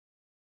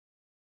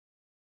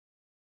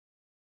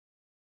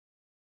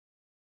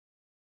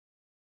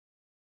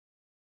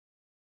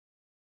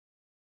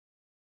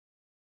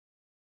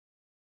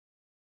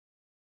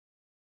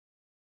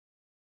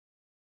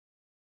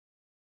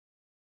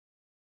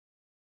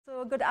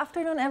So good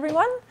afternoon,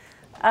 everyone.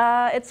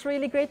 It's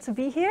really great to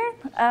be here.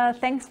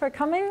 Thanks for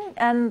coming,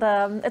 and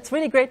it's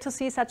really great to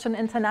see such an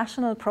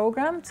international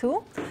program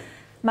too.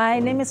 My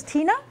name is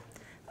Tina.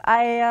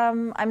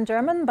 I'm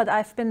German, but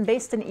I've been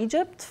based in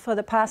Egypt for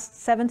the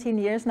past 17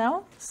 years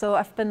now. So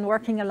I've been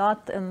working a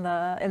lot in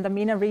the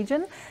MENA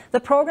region. The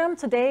program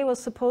today was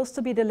supposed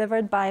to be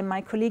delivered by my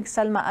colleague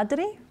Selma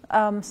Adri.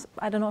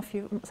 I don't know if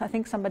I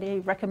think somebody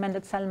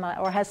recommended Selma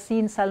or has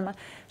seen Selma.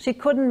 She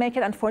couldn't make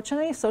it,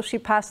 unfortunately, so she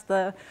passed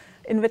the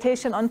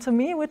invitation on to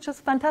me, which is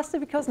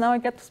fantastic because now I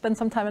get to spend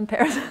some time in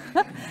Paris.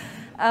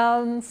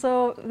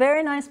 So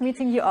very nice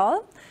meeting you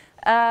all.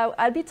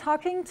 I'll be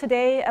talking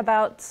today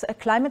about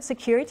climate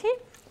security,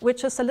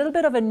 which is a little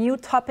bit of a new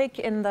topic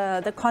in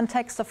the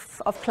context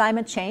of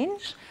climate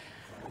change.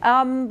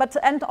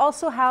 And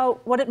also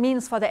what it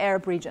means for the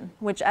Arab region,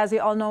 which, as you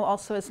all know,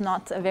 also is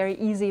not a very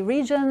easy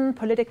region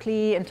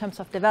politically, in terms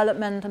of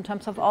development, in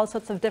terms of all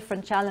sorts of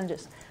different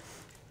challenges.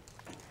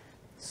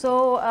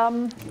 So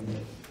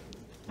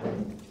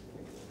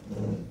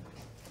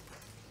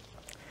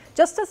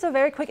just as a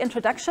very quick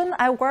introduction,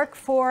 I work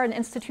for an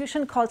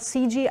institution called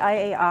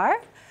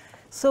CGIAR.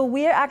 So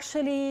we're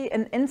actually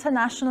an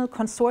international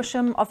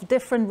consortium of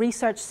different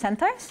research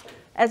centers.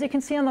 As you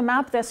can see on the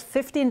map, there's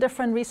 15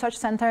 different research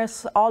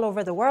centers all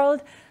over the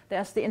world.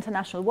 There's the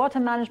International Water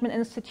Management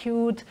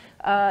Institute,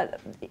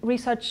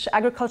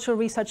 agricultural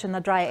research in the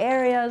dry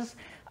areas.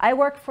 I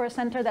work for a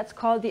center that's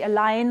called the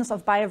Alliance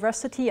of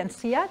Biodiversity and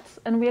CIAT,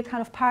 and we're kind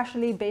of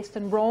partially based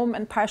in Rome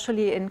and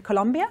partially in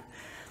Colombia.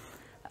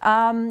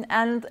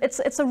 And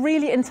it's a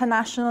really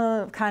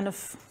international kind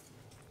of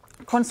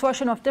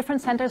consortium of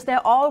different centers.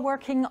 They're all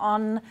working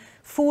on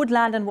food,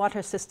 land, and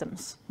water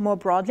systems more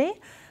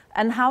broadly,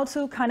 and how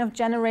to kind of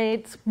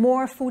generate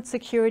more food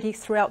security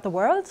throughout the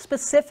world,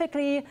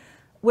 specifically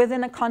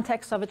within a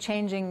context of a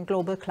changing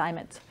global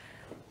climate.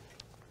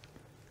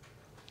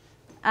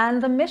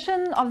 And the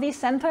mission of these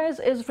centers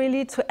is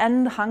really to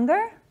end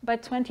hunger by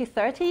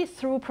 2030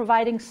 through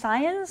providing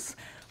science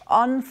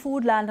on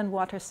food, land, and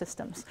water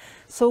systems.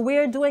 So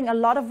we're doing a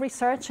lot of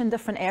research in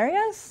different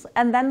areas,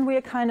 and then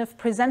we're kind of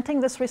presenting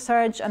this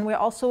research, and we're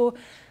also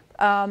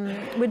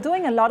we're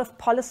doing a lot of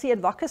policy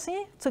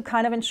advocacy to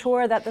kind of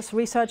ensure that this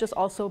research is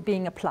also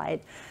being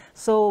applied.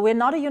 So we're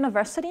not a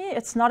university.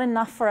 It's not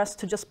enough for us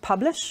to just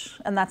publish,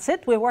 and that's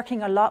it. We're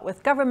working a lot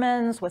with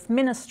governments, with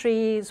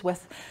ministries,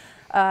 with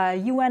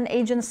UN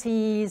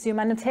agencies,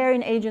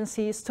 humanitarian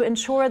agencies, to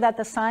ensure that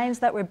the science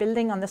that we're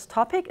building on this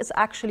topic is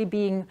actually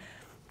being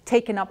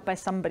taken up by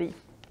somebody.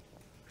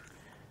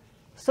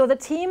 So the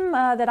team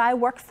that I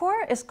work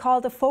for is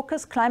called the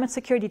Focus Climate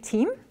Security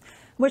Team,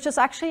 which is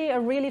actually a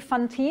really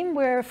fun team.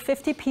 We're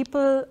 50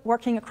 people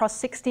working across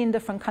 16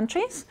 different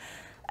countries,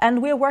 and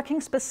we're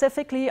working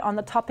specifically on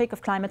the topic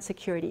of climate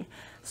security.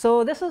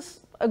 So this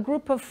is a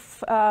group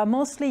of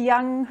mostly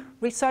young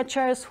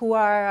researchers who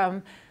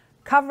are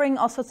covering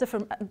all sorts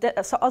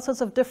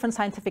of different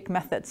scientific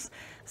methods.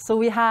 So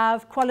we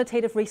have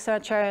qualitative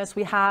researchers,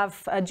 we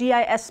have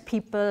GIS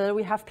people,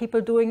 we have people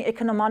doing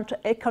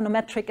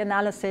econometric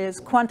analysis,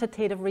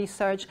 quantitative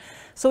research.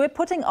 So we're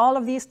putting all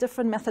of these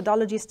different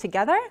methodologies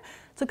together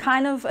to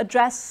kind of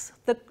address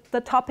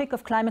the topic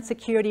of climate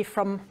security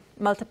from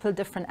multiple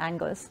different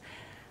angles.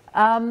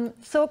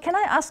 So can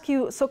I ask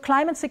you, so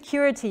climate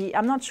security,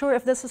 I'm not sure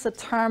if this is a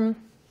term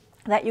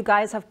that you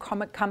guys have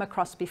come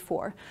across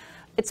before.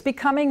 It's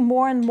becoming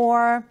more and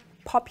more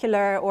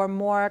popular or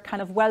more kind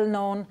of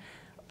well-known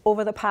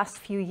over the past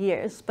few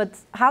years. But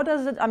how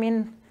does it, I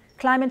mean,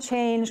 climate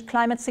change,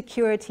 climate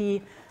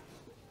security,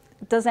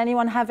 does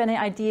anyone have any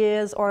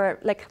ideas, or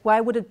like,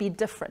 why would it be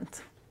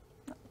different?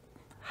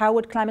 How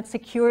would climate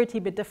security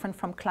be different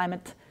from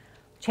climate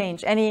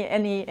change?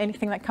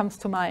 Anything that comes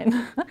to mind?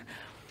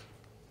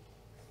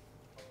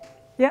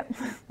 Yeah.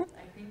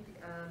 I think,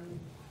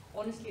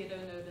 honestly, I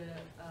don't know the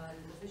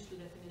official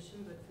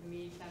definition, but for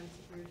me, climate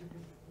security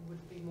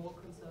would be more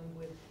concerned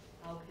with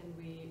how can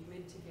we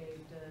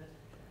mitigate the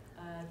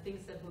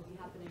things that will be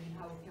happening, and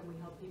how can we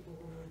help people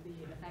who will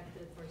be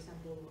affected, for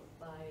example,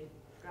 by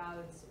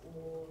droughts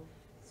or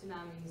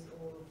tsunamis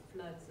or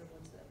floods or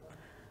whatsoever.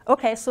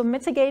 Okay, so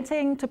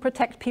mitigating to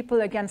protect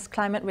people against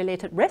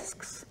climate-related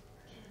risks?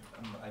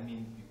 I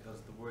mean,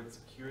 because the word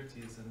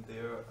security is in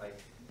there, I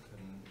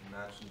can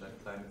imagine that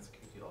climate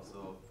security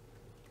also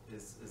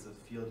is a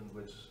field in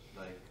which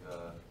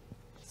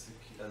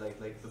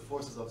like the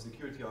forces of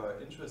security are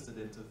interested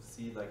in to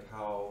see like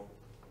how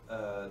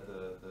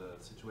the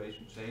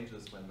situation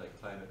changes when like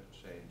climate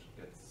change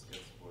gets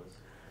worse,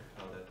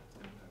 how that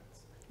impacts.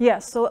 Yeah,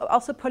 so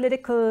also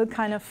political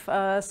kind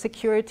of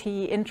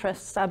security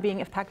interests are being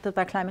impacted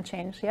by climate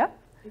change, yeah?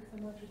 It's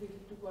not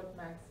related to what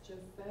Max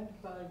just said,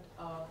 but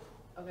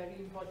a very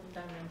important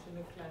dimension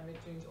of climate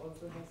change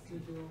also has to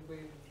do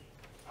with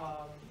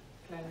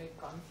climate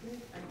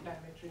conflict and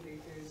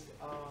climate-related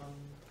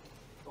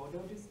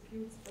border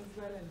disputes as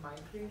well, and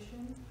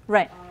migration.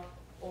 Right.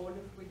 All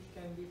of which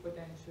can be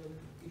potential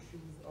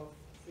issues of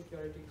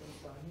security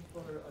concern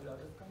for a lot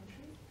of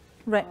countries.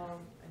 Right.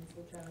 And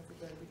so climate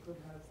security could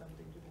have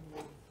something to do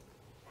with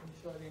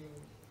ensuring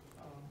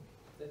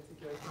that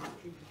security is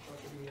treated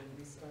properly and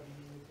we study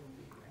it and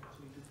we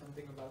actually do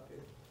something about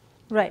it.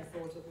 Right. The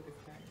source of it is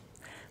climate.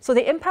 So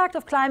the impact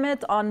of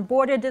climate on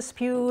border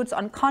disputes,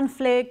 on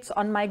conflicts,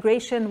 on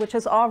migration, which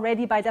is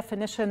already by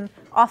definition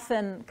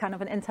often kind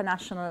of an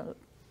international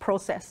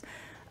process.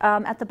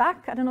 At the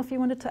back, I don't know if you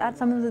wanted to add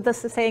something.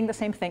 This is saying the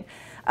same thing.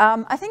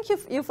 I think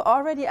you've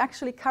already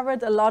actually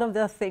covered a lot of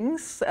the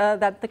things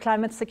that the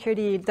climate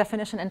security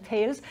definition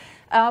entails.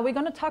 We're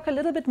going to talk a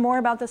little bit more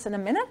about this in a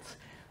minute.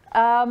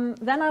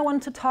 Then I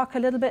want to talk a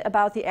little bit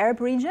about the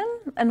Arab region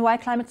and why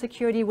climate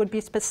security would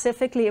be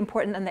specifically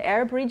important in the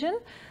Arab region.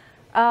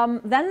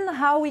 Then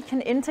how we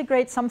can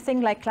integrate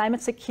something like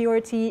climate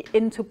security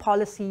into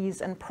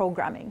policies and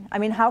programming. I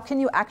mean, how can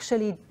you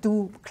actually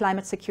do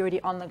climate security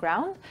on the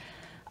ground?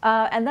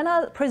 And then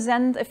I'll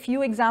present a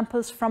few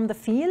examples from the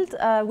field.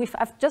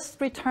 I've just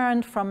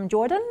returned from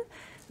Jordan,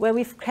 where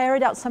we've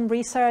carried out some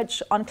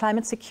research on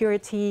climate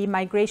security,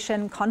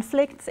 migration,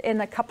 conflict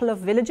in a couple of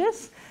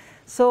villages.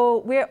 So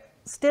we're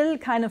still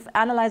kind of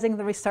analyzing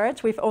the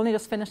research. We've only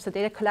just finished the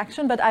data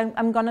collection, but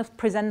I'm going to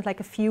present like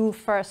a few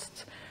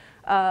first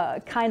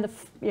kind of,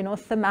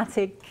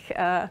 thematic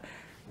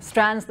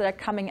strands that are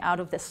coming out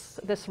of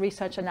this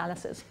research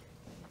analysis.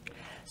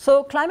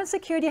 So climate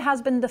security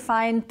has been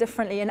defined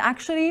differently, and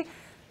actually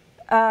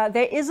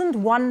there isn't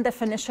one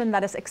definition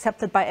that is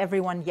accepted by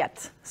everyone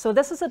yet. So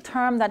this is a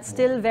term that's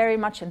still very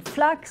much in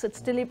flux. It's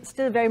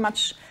still very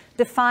much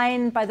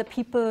defined by the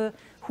people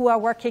who are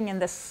working in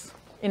this,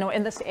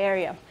 in this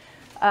area.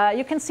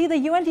 You can see the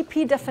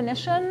UNDP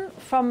definition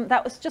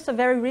that was just a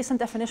very recent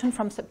definition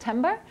from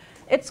September.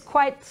 It's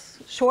quite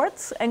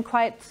short and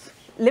quite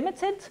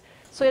limited.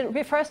 So it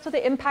refers to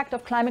the impact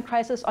of climate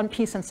crisis on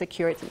peace and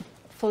security,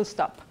 full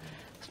stop.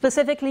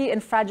 Specifically in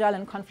fragile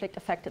and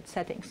conflict-affected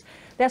settings.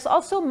 There's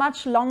also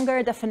much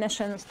longer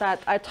definitions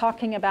that are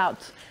talking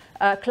about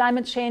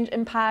climate change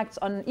impacts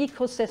on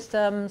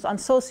ecosystems, on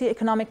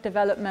socioeconomic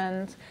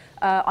development,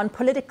 on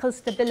political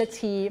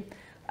stability,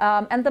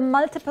 and the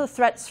multiple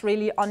threats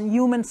really on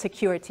human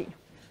security.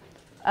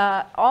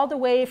 All the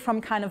way from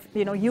kind of,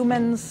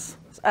 humans,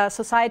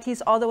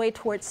 societies, all the way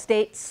towards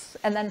states,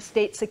 and then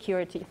state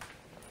security.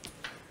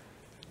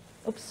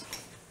 Oops.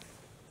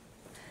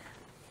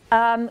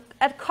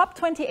 At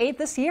COP28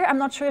 this year, I'm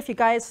not sure if you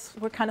guys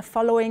were kind of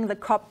following the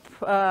COP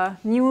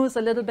news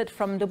a little bit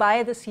from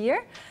Dubai this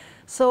year.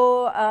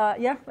 So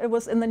yeah, it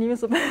was in the news.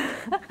 So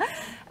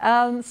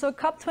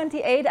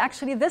COP28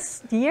 actually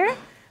this year,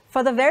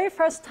 for the very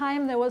first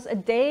time, there was a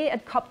day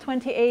at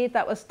COP28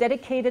 that was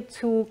dedicated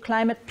to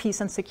climate,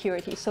 peace, and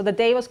security. So the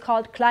day was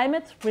called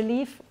Climate,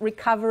 Relief,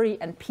 Recovery,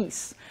 and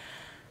Peace.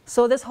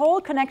 So this whole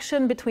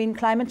connection between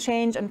climate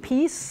change and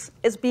peace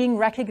is being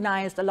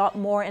recognized a lot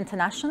more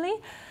internationally.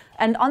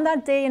 And on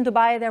that day in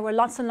Dubai, there were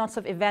lots and lots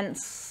of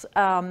events.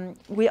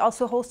 We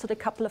also hosted a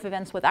couple of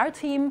events with our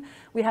team.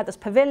 We had this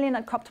pavilion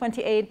at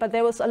COP28, but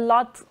there was a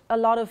lot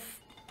of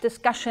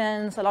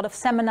discussions, a lot of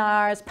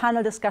seminars,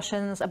 panel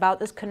discussions about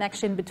this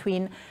connection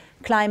between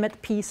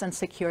climate, peace, and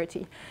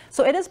security.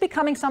 So it is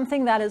becoming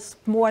something that is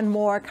more and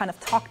more kind of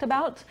talked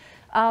about.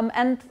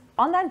 And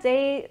on that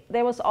day,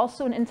 there was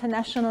also an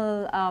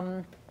international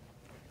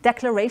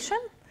declaration.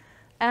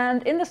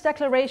 And in this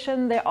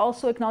declaration, they're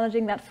also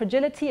acknowledging that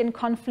fragility in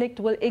conflict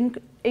will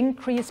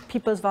increase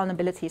people's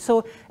vulnerability.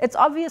 So it's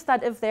obvious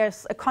that if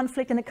there's a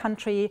conflict in a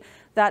country,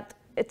 that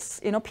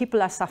it's,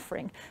 people are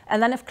suffering.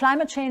 And then if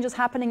climate change is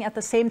happening at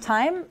the same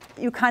time,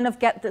 you kind of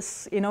get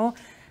this,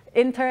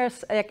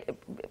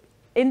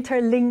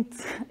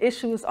 interlinked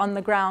issues on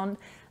the ground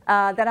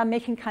that are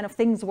making kind of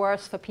things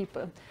worse for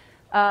people.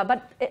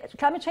 But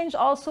climate change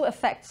also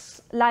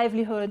affects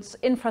livelihoods,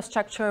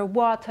 infrastructure,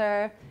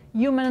 water,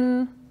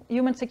 human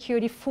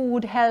security,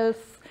 food,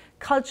 health,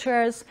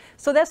 cultures.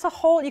 So there's a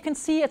whole, you can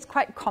see it's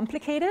quite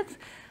complicated.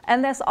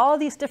 And there's all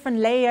these different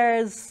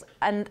layers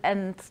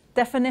and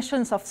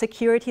definitions of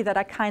security that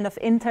are kind of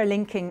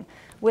interlinking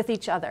with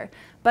each other.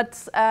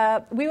 But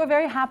we were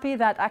very happy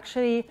that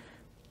actually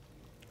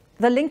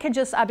the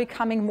linkages are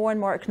becoming more and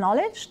more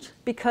acknowledged,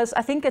 because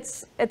I think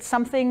it's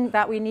something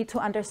that we need to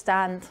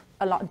understand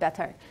a lot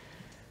better.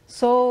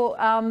 So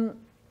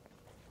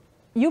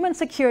human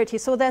security,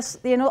 so there's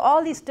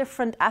all these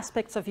different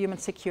aspects of human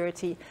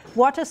security.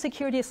 Water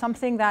security is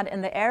something that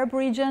in the Arab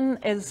region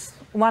is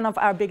one of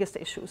our biggest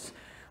issues.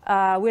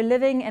 We're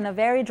living in a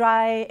very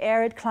dry,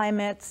 arid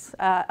climate.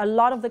 A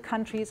lot of the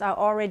countries are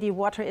already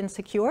water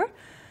insecure.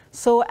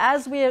 So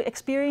as we're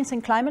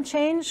experiencing climate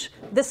change,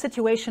 this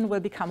situation will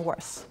become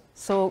worse.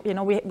 So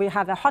we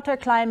have a hotter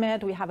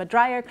climate, we have a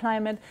drier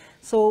climate.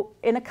 So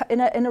in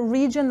a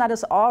region that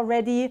is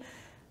already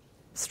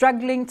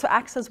struggling to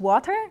access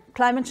water,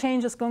 climate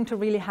change is going to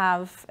really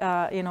have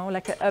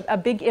like a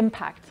big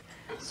impact.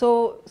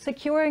 So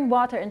securing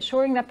water,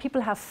 ensuring that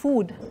people have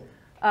food,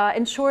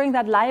 ensuring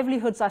that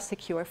livelihoods are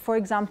secure, for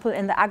example,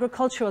 in the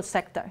agricultural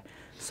sector.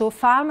 So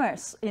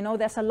farmers,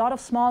 there's a lot of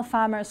small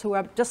farmers who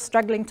are just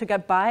struggling to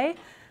get by,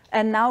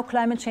 and now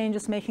climate change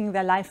is making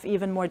their life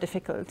even more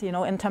difficult,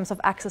 in terms of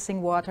accessing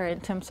water, in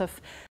terms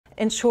of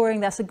ensuring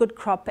there's a good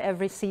crop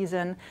every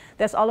season.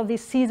 There's all of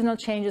these seasonal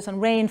changes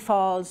and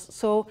rainfalls.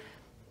 So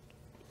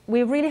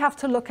we really have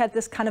to look at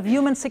this kind of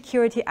human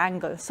security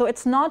angle. So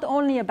it's not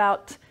only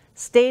about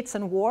states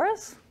and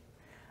wars,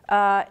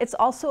 it's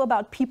also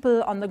about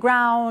people on the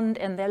ground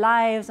and their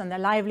lives and their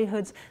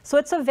livelihoods. So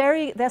it's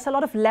there's a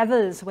lot of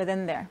levels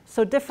within there.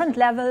 So different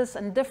levels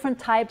and different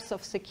types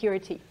of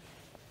security.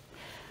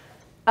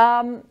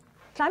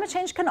 Climate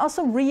change can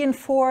also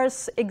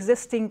reinforce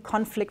existing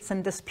conflicts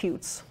and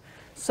disputes.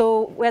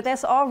 So where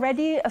there's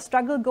already a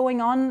struggle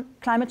going on,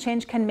 climate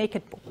change can make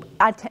it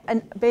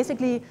and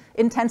basically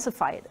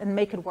intensify it and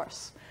make it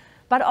worse.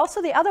 But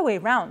also the other way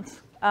around.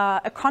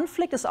 A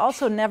conflict is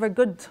also never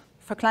good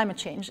for climate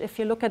change. If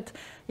you look at,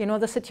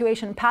 the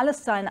situation in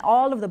Palestine,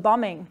 all of the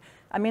bombing,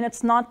 I mean,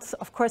 it's not,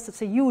 of course,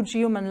 it's a huge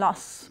human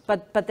loss,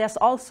 but there's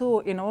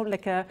also,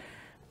 like a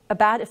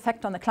bad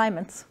effect on the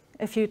climate.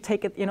 If you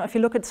take it, if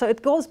you look at, so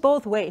it goes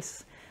both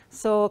ways.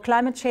 So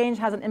climate change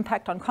has an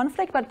impact on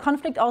conflict, but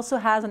conflict also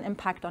has an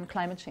impact on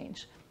climate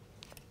change.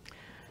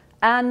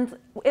 And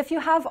if you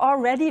have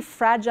already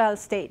fragile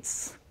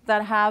states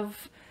that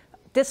have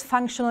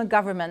dysfunctional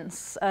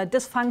governments,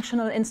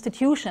 dysfunctional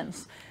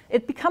institutions,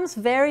 it becomes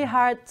very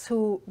hard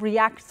to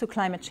react to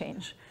climate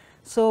change.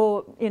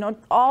 So,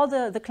 all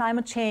the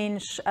climate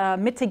change,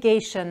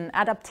 mitigation,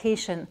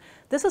 adaptation,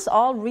 this is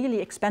all really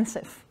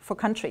expensive for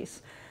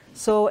countries.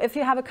 So if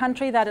you have a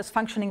country that is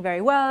functioning very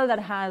well, that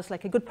has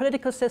like a good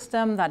political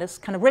system, that is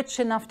kind of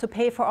rich enough to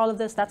pay for all of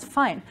this, that's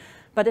fine.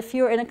 But if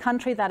you're in a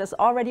country that is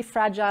already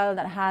fragile,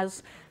 that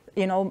has,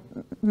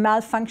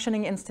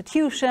 malfunctioning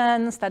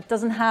institutions, that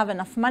doesn't have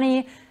enough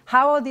money,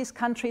 how are these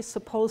countries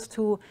supposed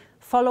to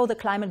follow the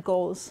climate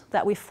goals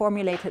that we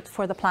formulated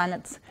for the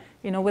planet,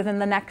 within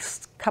the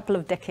next couple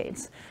of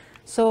decades?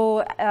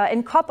 So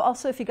in COP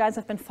also, if you guys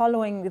have been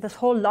following this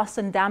whole loss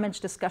and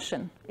damage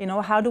discussion,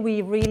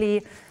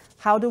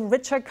 how do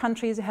richer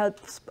countries help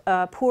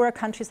poorer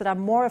countries that are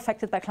more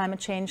affected by climate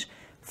change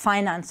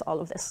finance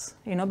all of this?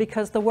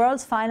 Because the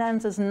world's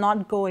finance is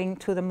not going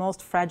to the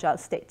most fragile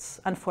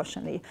states,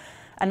 unfortunately.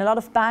 And a lot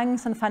of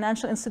banks and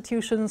financial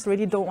institutions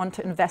really don't want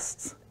to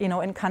invest,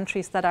 in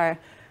countries that are,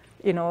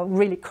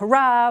 really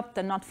corrupt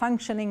and not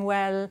functioning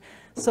well.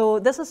 So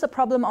this is a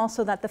problem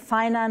also, that the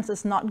finance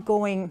is not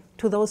going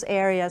to those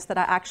areas that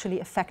are actually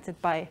affected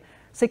by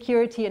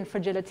security and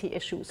fragility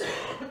issues.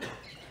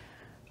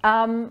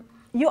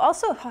 You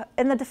also,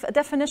 in the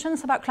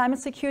definitions about climate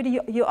security,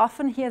 you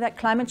often hear that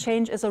climate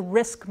change is a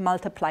risk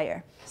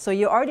multiplier. So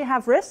you already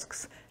have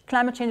risks,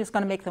 climate change is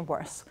going to make them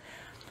worse.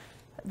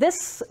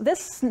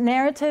 This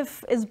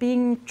narrative is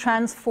being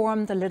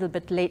transformed a little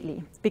bit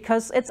lately,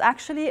 because it's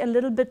actually a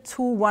little bit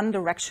too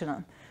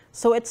one-directional.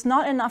 So it's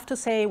not enough to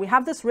say we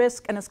have this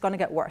risk and it's going to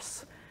get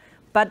worse.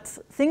 But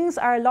things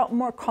are a lot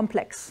more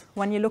complex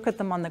when you look at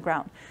them on the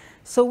ground.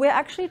 So we're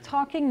actually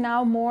talking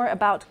now more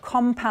about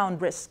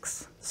compound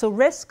risks. So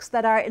risks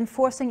that are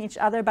enforcing each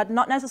other, but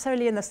not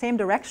necessarily in the same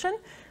direction,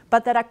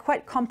 but that are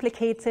quite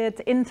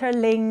complicated,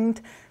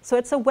 interlinked. So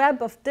it's a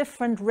web of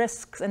different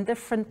risks and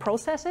different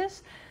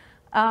processes.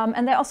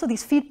 And there are also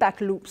these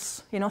feedback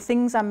loops.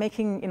 Things are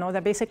making,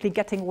 they're basically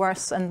getting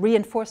worse and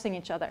reinforcing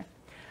each other.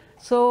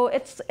 So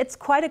it's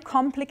quite a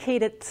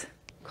complicated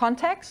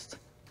context.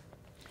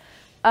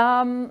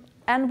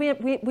 And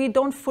we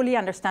don't fully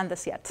understand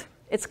this yet.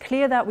 It's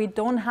clear that we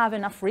don't have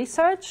enough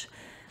research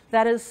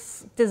that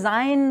is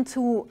designed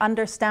to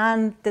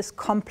understand these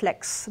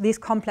complex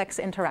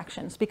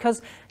interactions,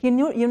 because you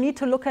need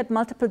to look at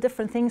multiple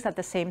different things at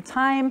the same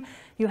time.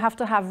 You have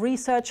to have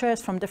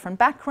researchers from different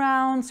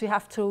backgrounds. You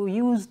have to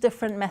use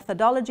different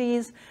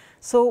methodologies.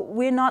 So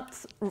we're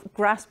not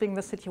grasping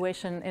the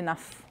situation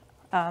enough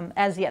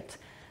as yet.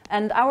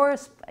 And our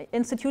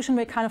institution,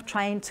 we're kind of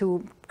trying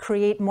to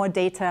create more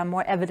data,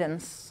 more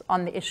evidence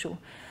on the issue.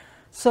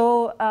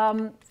 So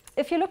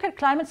if you look at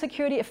climate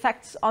security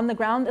effects on the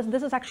ground,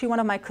 this is actually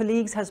one of my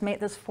colleagues has made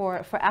this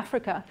for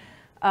Africa,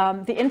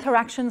 the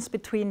interactions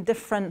between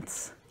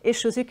different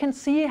issues, you can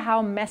see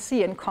how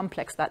messy and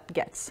complex that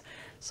gets.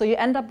 So you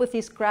end up with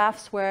these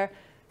graphs where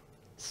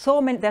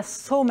there's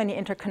so many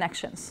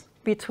interconnections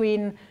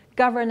between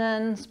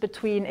governance,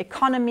 between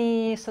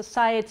economy,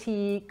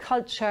 society,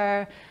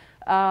 culture,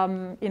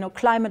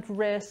 climate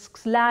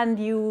risks, land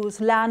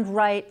use, land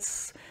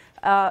rights.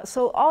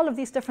 So all of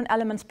these different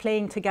elements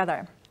playing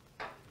together.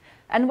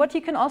 And what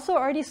you can also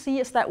already see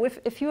is that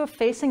if you are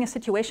facing a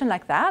situation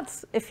like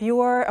that, if you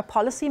are a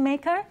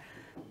policymaker,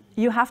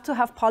 you have to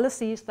have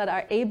policies that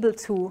are able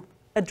to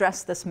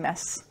address this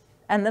mess.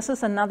 And this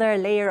is another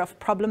layer of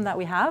problem that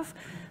we have,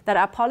 that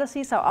our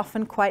policies are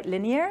often quite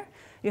linear.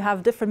 You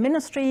have different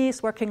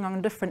ministries working on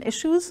different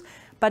issues,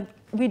 but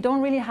we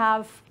don't really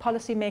have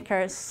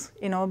policymakers,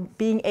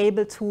 being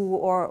able to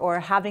or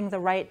having the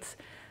right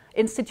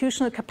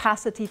institutional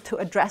capacity to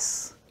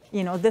address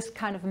this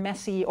kind of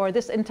messy or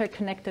this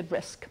interconnected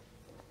risk.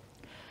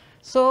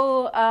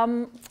 So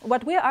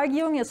what we're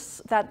arguing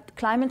is that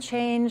climate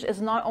change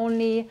is not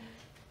only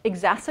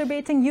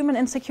exacerbating human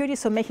insecurity,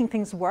 so making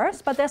things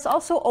worse, but there's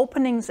also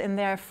openings in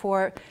there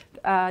for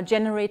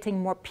generating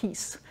more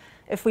peace.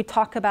 if we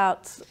talk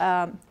about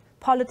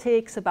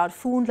politics, about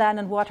food, land,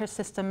 and water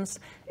systems,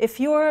 if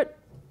you're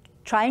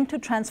trying to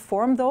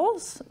transform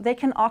those, they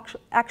can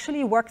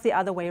actually work the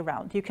other way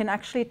around. You can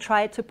actually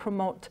try to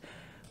promote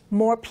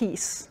more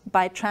peace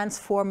by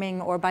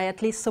transforming or by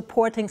at least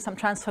supporting some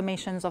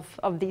transformations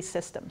of these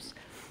systems.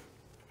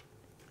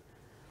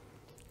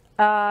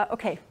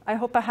 Okay, I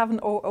hope I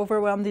haven't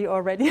overwhelmed you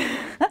already.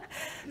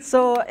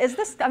 So is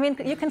this, I mean,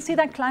 you can see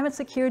that climate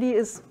security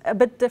is a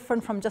bit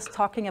different from just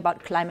talking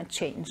about climate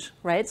change,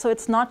 right? So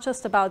it's not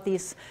just about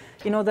these,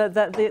 you know,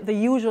 the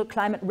usual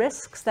climate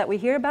risks that we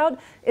hear about.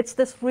 It's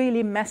this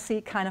really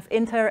messy kind of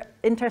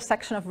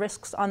intersection of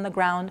risks on the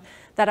ground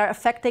that are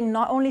affecting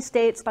not only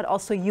states, but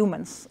also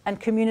humans and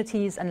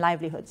communities and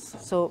livelihoods.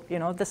 So, you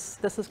know, this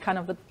is kind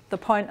of the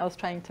point I was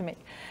trying to make.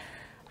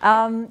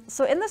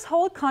 So in this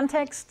whole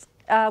context,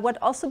 what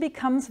also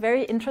becomes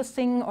very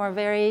interesting or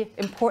very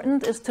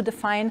important is to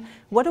define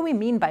what do we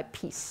mean by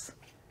peace?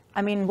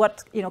 I mean,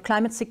 what, you know,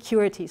 climate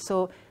security.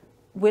 So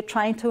we're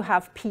trying to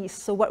have peace.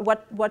 So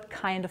what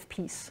kind of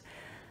peace?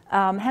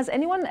 Has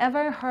anyone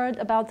ever heard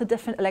about the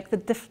different, like the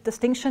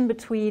distinction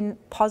between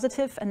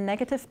positive and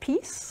negative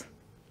peace?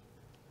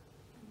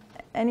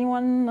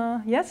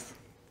 Anyone? Yes?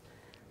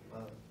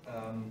 Well,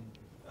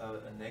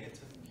 a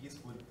negative peace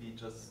would be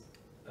just,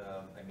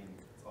 I mean,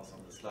 it's also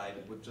on the slide,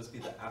 it would just be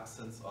the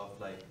absence of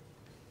like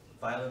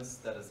violence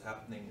that is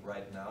happening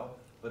right now,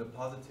 but a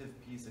positive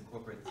peace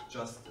incorporates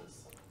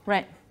justice.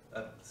 Right.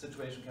 A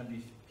situation can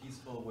be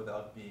peaceful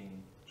without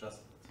being just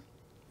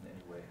in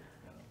any way.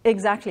 You know?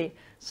 Exactly.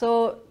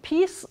 So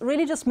peace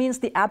really just means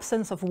the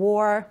absence of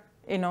war,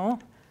 you know.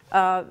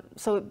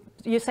 So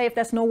you say if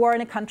there's no war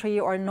in a country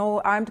or no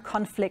armed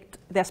conflict,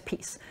 there's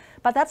peace.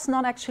 But that's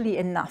not actually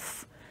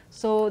enough.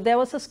 So there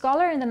was a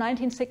scholar in the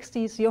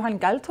 1960s, Johann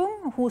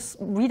Galtung, whose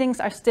readings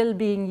are still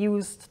being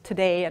used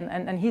today,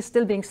 and he's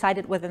still being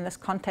cited within this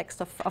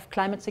context of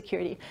climate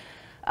security.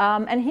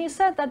 And he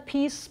said that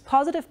peace,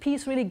 positive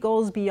peace, really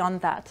goes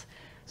beyond that.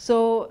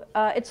 So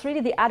it's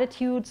really the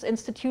attitudes,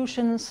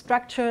 institutions,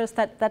 structures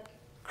that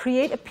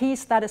create a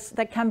peace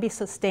that can be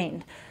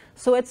sustained.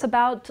 So it's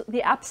about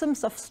the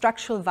absence of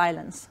structural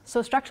violence.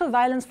 So structural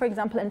violence, for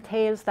example,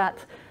 entails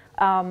that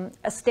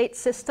a state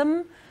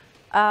system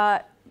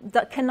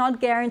that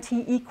cannot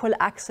guarantee equal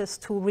access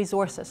to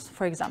resources,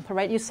 for example,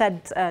 right? You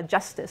said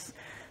justice.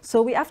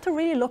 So we have to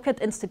really look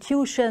at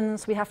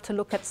institutions, we have to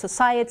look at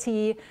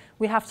society,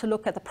 we have to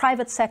look at the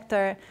private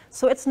sector.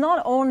 So it's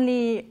not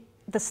only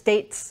the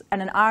states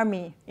and an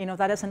army, you know,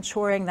 that is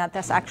ensuring that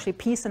there's actually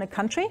peace in a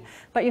country,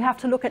 but you have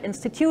to look at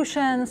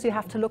institutions, you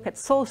have to look at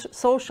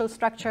social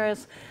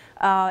structures,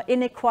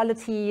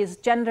 inequalities,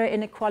 gender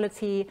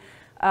inequality.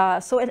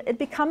 So it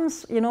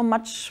becomes, you know,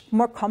 much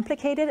more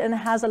complicated and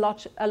has a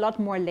lot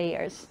more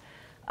layers.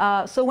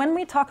 So when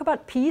we talk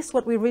about peace,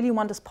 what we really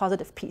want is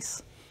positive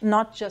peace,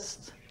 not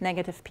just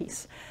negative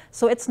peace.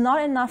 So it's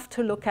not enough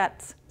to look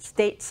at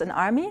states and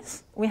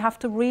armies. We have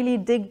to really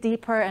dig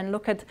deeper and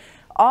look at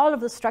all of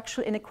the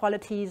structural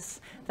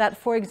inequalities that,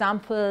 for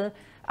example,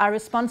 are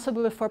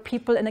responsible for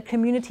people in a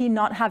community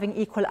not having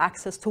equal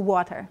access to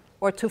water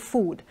or to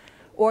food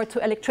or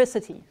to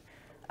electricity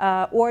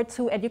or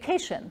to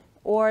education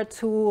or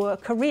to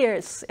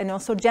careers, and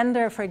also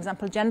gender, for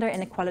example, gender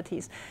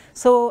inequalities.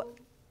 So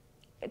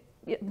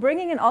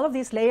bringing in all of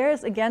these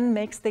layers, again,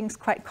 makes things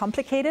quite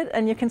complicated,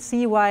 and you can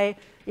see why,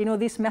 you know,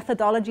 these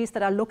methodologies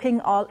that are looking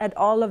at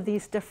all of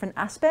these different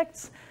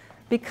aspects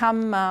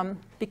become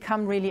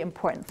really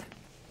important.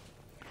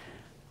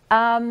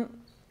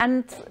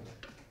 And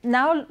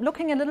now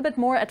looking a little bit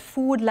more at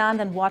food,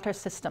 land, and water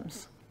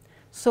systems.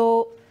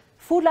 So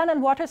food, land,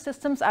 and water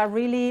systems are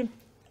really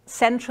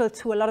central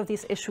to a lot of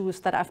these issues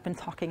that I've been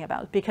talking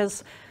about.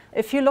 Because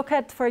if you look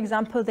at, for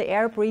example, the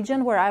Arab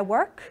region where I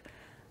work,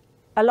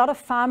 a lot of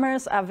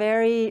farmers are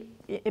very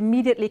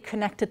immediately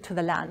connected to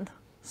the land.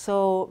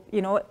 So,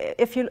 you know,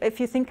 if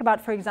you think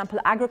about, for example,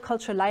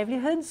 agricultural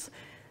livelihoods,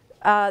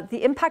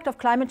 the impact of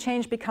climate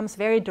change becomes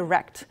very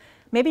direct.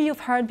 Maybe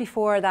you've heard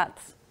before that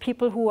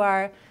people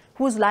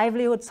whose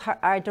livelihoods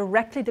are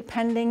directly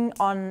depending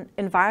on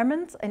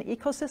environment and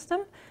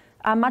ecosystem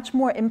are much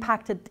more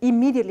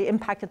immediately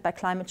impacted by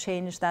climate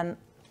change than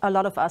a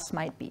lot of us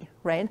might be,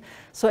 right?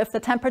 So if the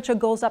temperature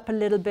goes up a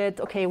little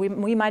bit, okay,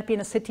 we might be in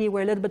a city,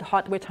 we're a little bit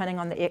hot, we're turning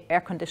on the air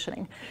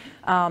conditioning.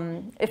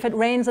 If it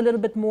rains a little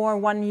bit more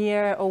one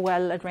year, oh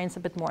well, it rains a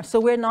bit more. So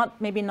we're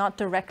maybe not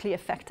directly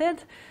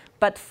affected,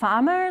 but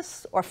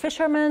farmers or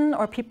fishermen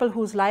or people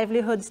whose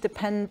livelihoods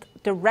depend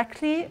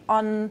directly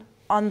on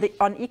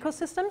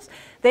ecosystems,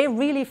 they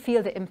really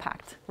feel the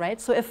impact, right?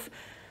 So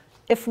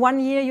if one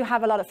year you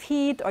have a lot of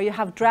heat or you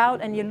have drought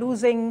and you're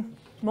losing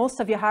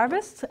most of your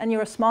harvest and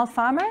you're a small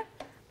farmer,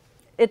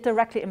 it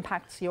directly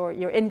impacts your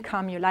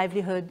income, your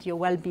livelihood, your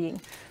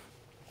well-being.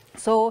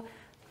 So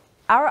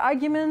our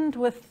argument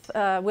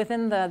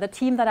within the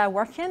team that I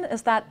work in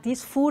is that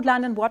these food,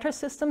 land, and water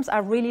systems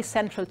are really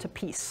central to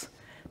peace.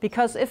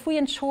 Because if we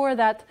ensure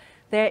that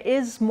there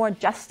is more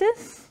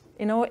justice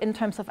you know, in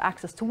terms of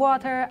access to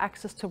water,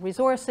 access to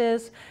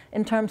resources,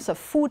 in terms of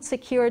food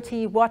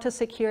security, water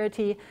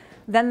security,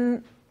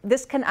 then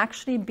this can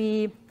actually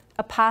be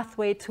a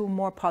pathway to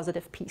more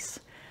positive peace.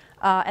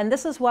 And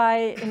this is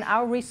why in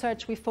our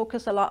research we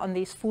focus a lot on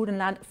these food,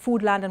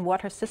 land, and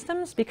water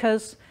systems,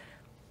 because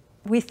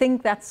we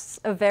think that's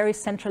a very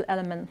central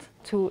element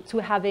to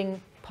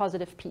having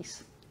positive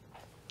peace.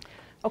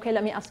 Okay,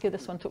 let me ask you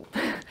this one too.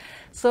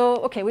 So,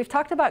 okay, we've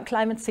talked about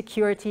climate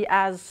security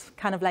as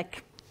kind of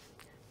like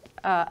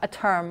a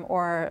term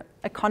or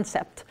a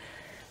concept.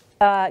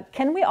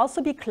 Can we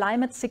also be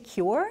climate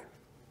secure?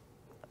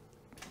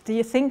 Do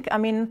you think, I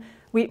mean,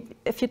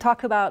 if you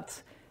talk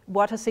about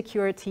water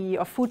security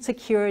or food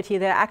security,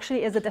 there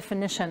actually is a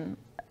definition,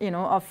 you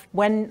know, of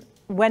when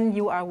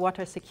you are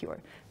water secure.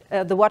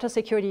 The water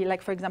security,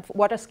 like for example,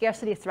 water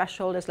scarcity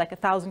threshold is like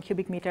 1,000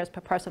 cubic meters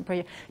per person per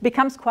year. It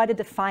becomes quite a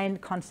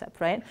defined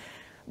concept, right?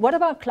 What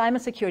about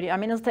climate security? I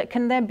mean,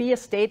 can there be a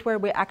state where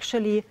we're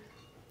actually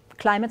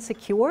climate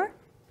secure?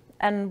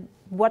 And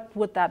what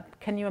would that,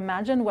 can you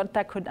imagine what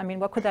that could, I mean,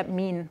 what could that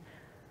mean?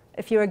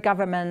 If you're a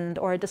government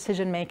or a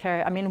decision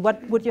maker, I mean,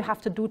 what would you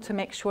have to do to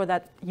make sure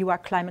that you are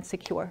climate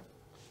secure?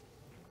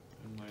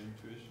 In my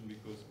intuition,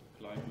 because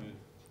climate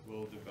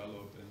will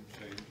develop and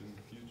change in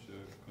the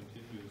future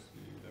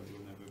continuously, there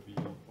will never be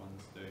one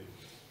state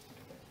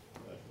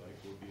that like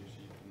will be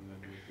achieved and then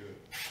we're good.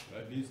 But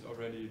at least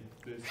already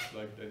this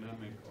like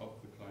dynamic of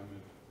the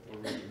climate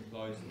already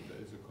implies that there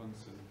is a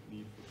constant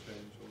need for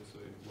change also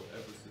in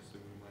whatever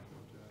system we might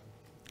want to have.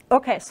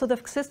 Okay, so the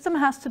system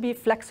has to be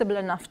flexible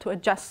enough to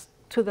adjust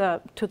to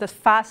the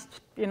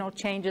fast, you know,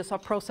 changes or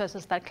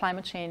processes that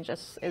climate change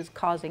is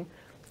causing.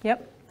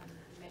 Yep.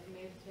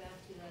 Maybe to add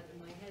to that, in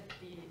my head,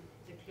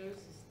 the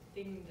closest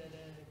thing that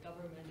a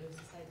government or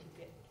society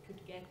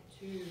could get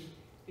to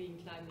being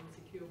climate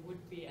secure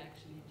would be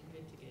actually to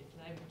mitigate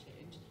climate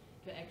change,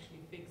 to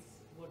actually fix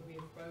what we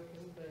have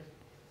broken. But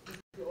as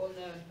we all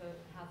know and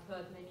have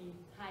heard many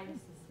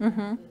times, this is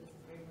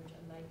very much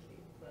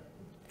unlikely. But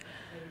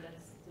maybe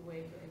that's the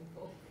way to aim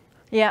for.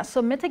 Yeah,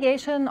 so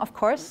mitigation, of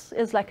course,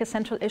 is like a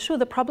central issue.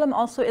 The problem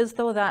also is,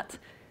 though, that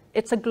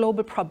it's a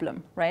global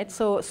problem, right?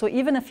 So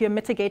even if you're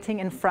mitigating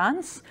in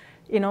France,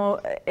 you know,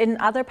 in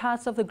other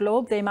parts of the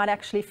globe, they might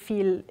actually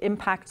feel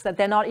impacts that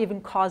they're not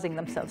even causing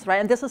themselves, right?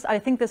 And this is, I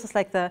think this is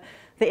like the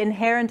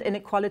inherent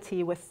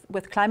inequality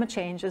with climate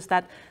change, is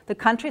that the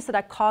countries that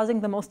are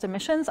causing the most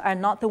emissions are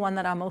not the ones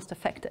that are most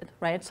affected,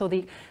 right? So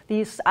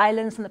these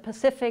islands in the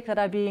Pacific that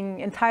are being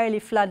entirely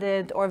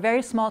flooded, or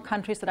very small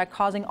countries that are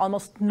causing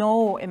almost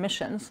no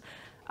emissions,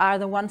 are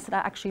the ones that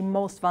are actually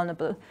most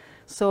vulnerable.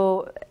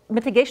 So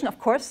mitigation, of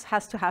course,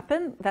 has to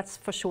happen, that's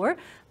for sure.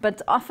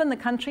 But often the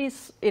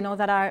countries, you know,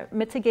 that are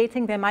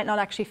mitigating, they might not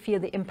actually feel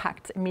the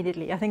impact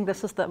immediately. I think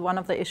this is one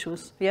of the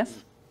issues.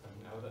 Yes?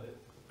 I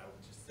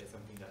would just say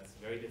something that's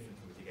very different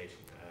from mitigation.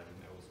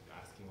 I was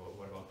asking,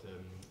 what about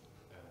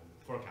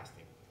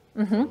forecasting?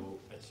 So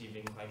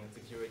achieving climate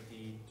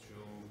security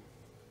through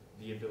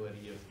the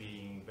ability of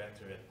being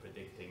better at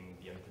predicting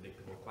the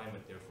unpredictable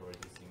climate, therefore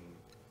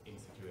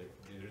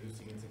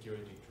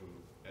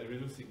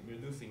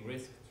reducing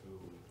risk through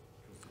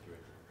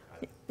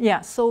security.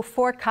 Yeah, so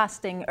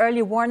forecasting,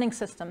 early warning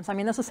systems. I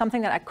mean, this is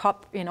something that I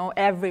cop, you know,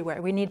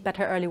 everywhere. We need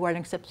better early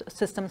warning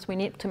systems. We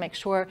need to make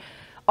sure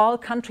all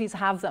countries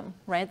have them,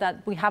 right?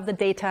 That we have the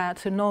data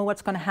to know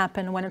what's going to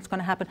happen, when it's going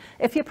to happen.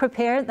 If you're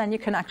prepared, then you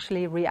can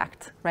actually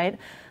react, right?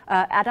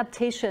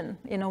 Adaptation,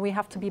 you know, we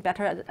have to be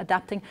better at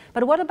adapting.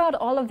 But what about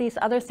all of these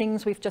other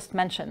things we've just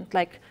mentioned,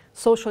 like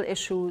social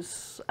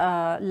issues,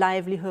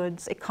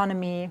 livelihoods,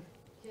 economy?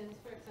 Yes,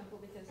 for example,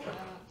 because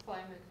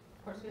climate,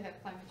 of course we have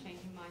climate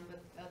change in mind, but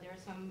there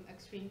are some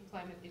extreme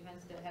climate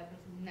events that happen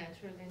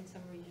naturally in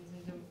some regions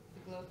in the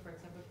globe. For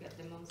example, we have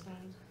the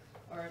monsoons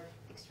or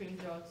extreme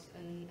droughts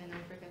in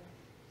Africa.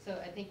 So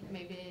I think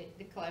maybe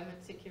the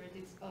climate security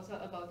is also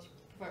about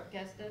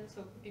forecast that,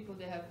 so people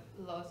they have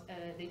lost,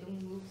 they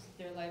don't lose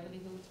their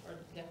livelihoods or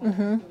their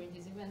homes during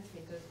these events,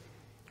 because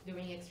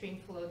during extreme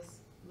floods,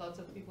 lots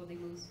of people they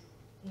lose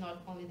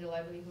not only their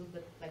livelihood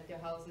but like their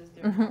houses,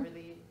 their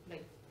really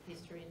like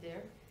history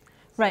there.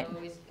 Right. So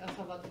it's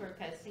also about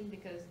forecasting,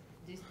 because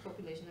these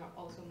populations are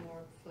also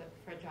more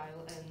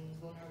fragile and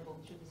vulnerable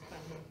to this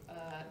kind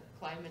of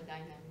climate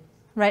dynamics.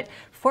 Right,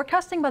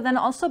 forecasting, but then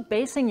also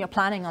basing your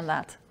planning on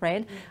that,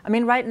 right? I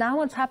mean, right now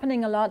what's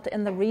happening a lot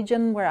in the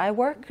region where I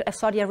work,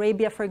 Saudi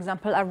Arabia, for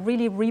example, are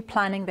really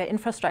replanning their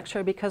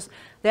infrastructure because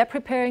they're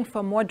preparing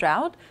for more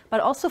drought, but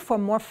also for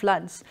more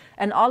floods.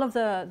 And all of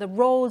the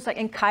roads, like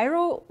in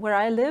Cairo, where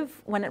I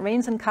live, when it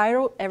rains in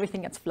Cairo,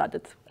 everything gets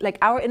flooded. Like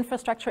our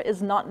infrastructure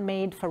is not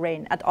made for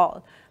rain at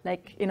all.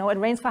 Like, you know, it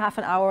rains for half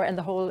an hour and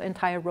the whole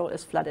entire road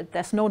is flooded.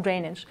 There's no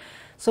drainage.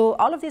 So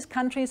all of these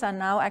countries are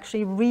now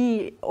actually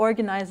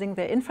reorganizing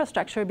their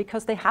infrastructure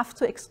because they have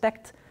to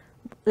expect,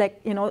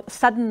 like, you know,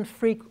 sudden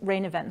freak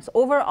rain events.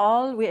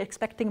 Overall, we're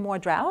expecting more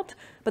drought,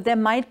 but there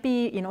might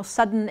be, you know,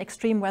 sudden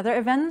extreme weather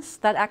events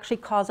that actually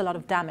cause a lot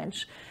of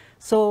damage.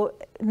 So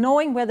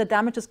knowing where the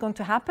damage is going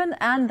to happen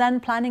and then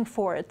planning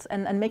for it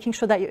and making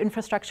sure that your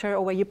infrastructure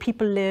or where your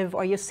people live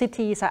or your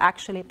cities are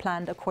actually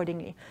planned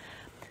accordingly.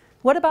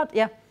 What about,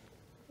 yeah? I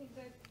think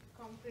that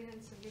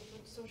comprehensively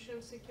social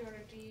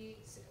security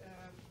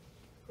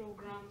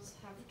programs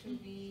have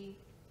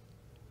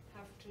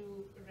to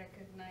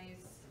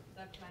recognize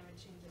that climate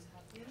change is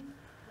happening.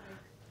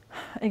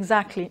 Like,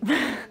 exactly.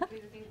 I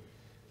think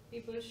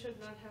people should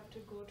not have to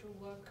go to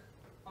work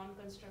on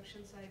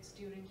construction sites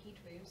during heat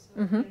waves.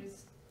 So there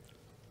is,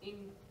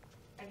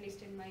 at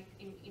least in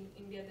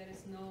India, there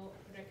is no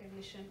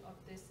recognition of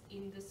this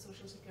in the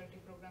social security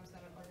programs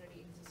that are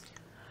already existing.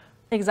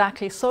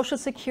 Exactly. Social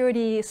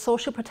security,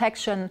 social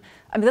protection.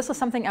 I mean, this is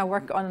something I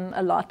work on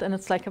a lot, and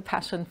it's like a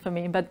passion for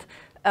me. But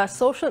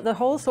the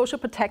whole social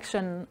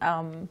protection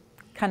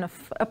kind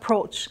of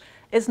approach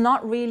is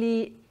not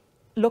really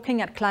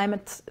looking at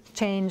climate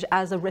change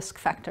as a risk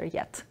factor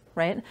yet,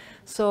 right?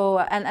 So,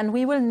 and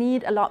we will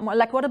need a lot more.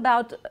 Like, what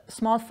about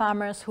small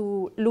farmers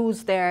who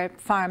lose their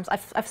farms?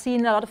 I've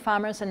seen a lot of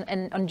farmers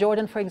in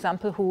Jordan, for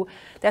example, who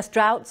there's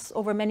droughts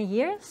over many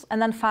years,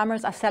 and then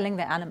farmers are selling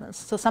their animals.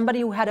 So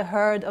somebody who had a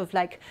herd of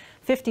like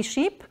 50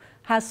 sheep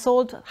has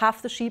sold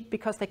half the sheep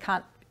because they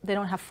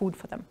don't have food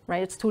for them,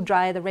 right? It's too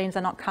dry, the rains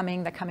are not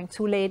coming, they're coming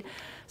too late.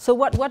 So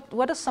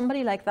what does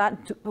somebody like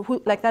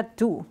that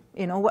do?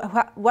 You know,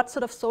 what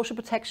sort of social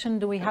protection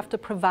do we have to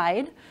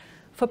provide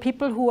for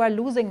people who are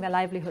losing their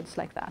livelihoods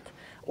like that?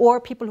 Or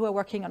people who are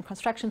working on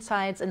construction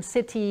sites in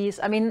cities?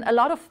 I mean, a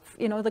lot of,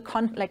 you know, the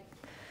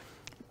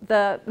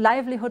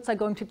livelihoods are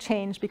going to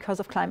change because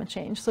of climate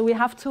change. So we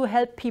have to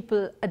help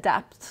people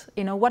adapt.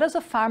 You know, what does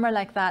a farmer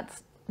like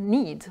that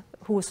need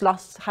who's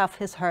lost half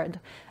his herd?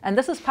 And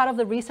this is part of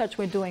the research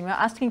we're doing. We're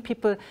asking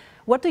people,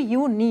 what do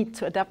you need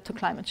to adapt to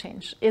climate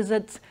change? Is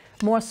it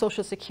more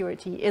social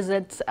security? Is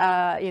it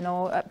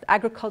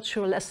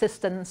agricultural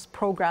assistance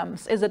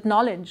programs? Is it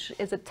knowledge?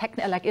 Is it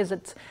is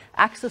it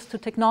access to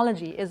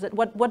technology? Is it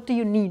what do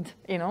you need?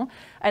 You know,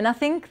 and I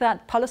think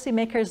that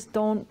policymakers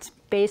don't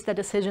base their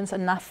decisions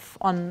enough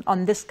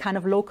on this kind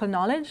of local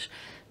knowledge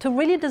to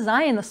really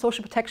design the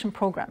social protection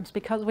programs,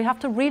 because we have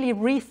to really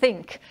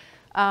rethink.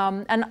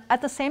 And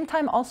at the same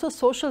time, also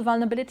social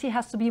vulnerability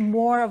has to be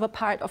more of a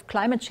part of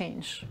climate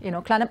change, you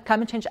know,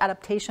 climate change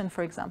adaptation,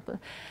 for example.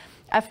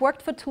 I've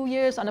worked for 2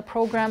 years on a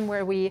program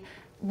where we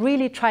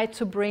really tried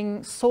to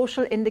bring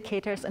social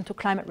indicators into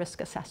climate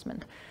risk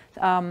assessment.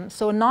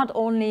 So not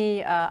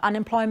only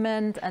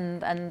unemployment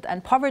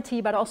and poverty,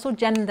 but also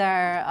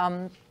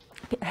gender,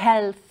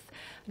 health,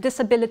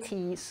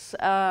 disabilities,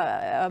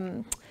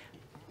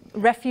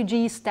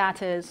 refugee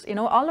status, you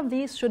know, all of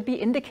these should be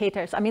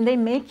indicators. I mean, they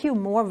make you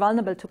more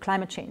vulnerable to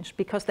climate change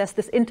because there's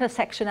this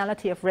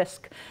intersectionality of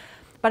risk.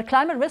 But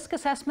climate risk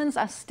assessments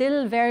are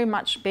still very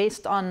much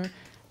based on,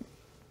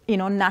 you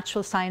know,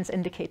 natural science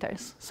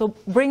indicators. So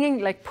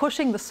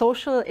pushing the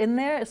social in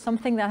there is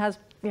something that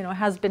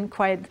has been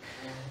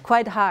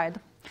quite hard.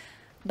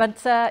 But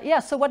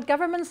so what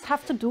governments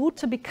have to do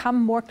to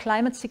become more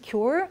climate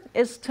secure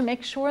is to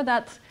make sure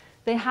that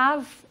they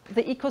have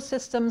the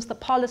ecosystems, the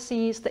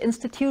policies, the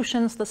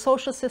institutions, the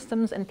social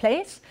systems in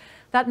place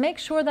that make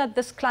sure that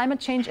this climate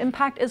change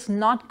impact is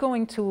not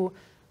going to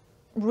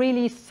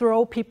really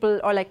throw people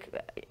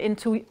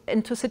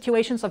into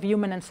situations of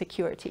human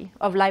insecurity,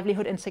 of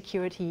livelihood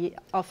insecurity,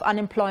 of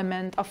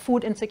unemployment, of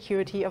food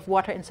insecurity, of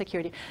water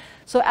insecurity.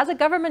 So as a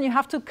government, you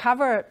have to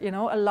cover, you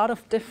know, a lot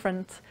of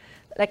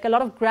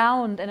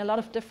ground in a lot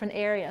of different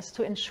areas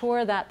to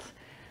ensure that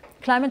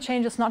climate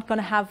change is not going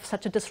to have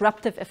such a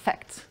disruptive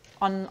effect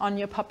on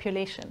your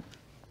population.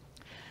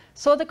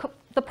 So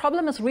the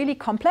problem is really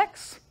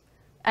complex,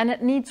 and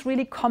it needs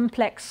really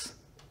complex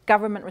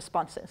government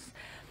responses.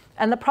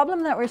 And the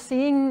problem that we're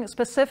seeing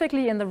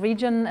specifically in the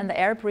region, in the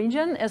Arab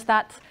region, is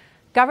that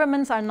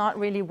governments are not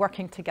really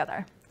working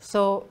together.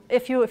 So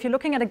if you're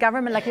looking at a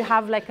government, like you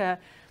have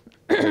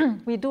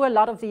we do a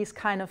lot of these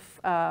kind of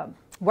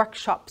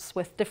workshops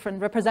with different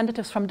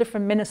representatives from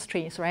different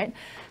ministries, right?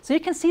 So you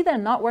can see they're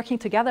not working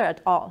together at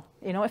all.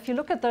 You know, if you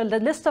look at the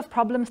list of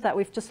problems that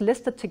we've just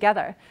listed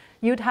together,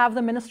 you'd have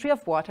the Ministry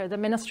of Water, the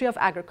Ministry of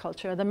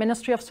Agriculture, the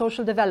Ministry of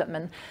Social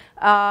Development,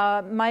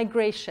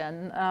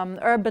 migration,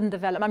 urban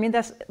development. I mean,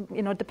 there's,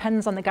 you know,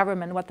 depends on the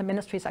government what the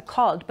ministries are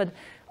called, but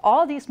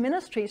all these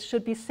ministries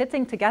should be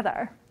sitting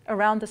together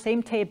around the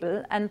same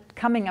table and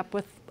coming up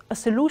with a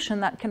solution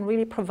that can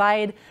really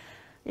provide,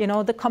 you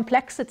know, the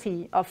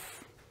complexity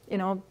of, you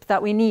know,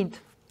 that we need.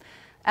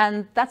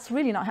 And that's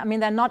really not, I mean,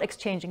 they're not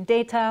exchanging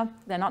data,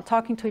 they're not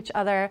talking to each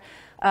other.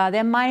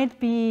 There might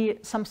be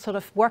some sort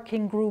of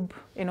working group,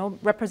 you know,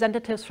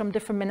 representatives from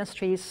different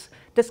ministries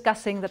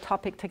discussing the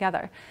topic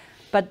together.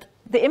 But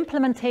the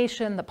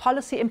implementation, the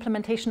policy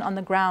implementation on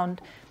the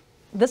ground,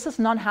 this is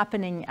not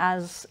happening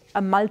as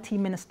a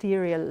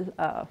multi-ministerial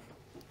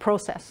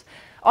process.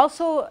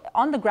 Also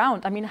on the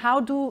ground, I mean, how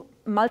do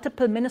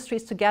multiple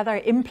ministries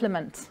together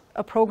implement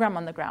a program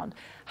on the ground?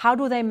 How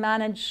do they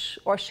manage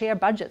or share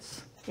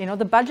budgets? You know,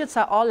 the budgets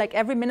are all like,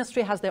 every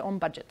ministry has their own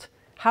budget.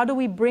 How do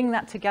we bring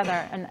that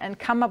together and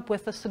come up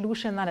with a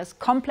solution that is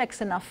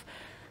complex enough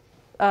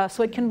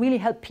so it can really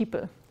help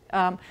people.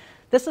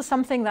 This is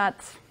something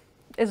that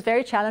is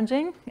very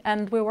challenging,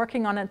 and we're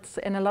working on it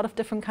in a lot of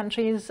different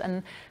countries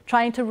and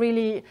trying to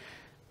really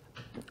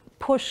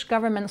push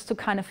governments to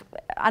kind of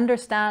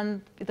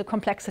understand the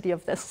complexity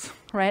of this,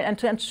 right? And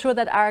to ensure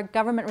that our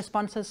government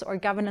responses or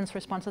governance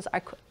responses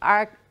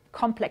are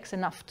complex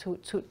enough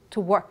to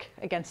work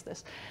against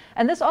this.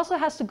 And this also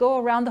has to go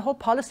around the whole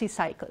policy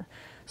cycle.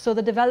 So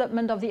the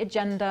development of the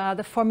agenda,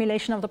 the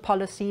formulation of the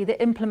policy,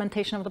 the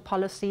implementation of the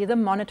policy, the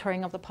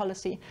monitoring of the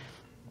policy.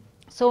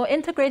 So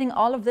integrating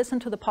all of this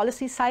into the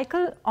policy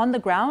cycle on the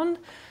ground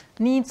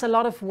needs a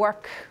lot of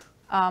work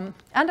and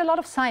a lot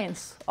of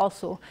science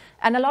also,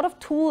 and a lot of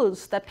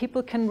tools that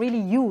people can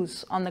really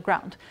use on the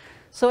ground.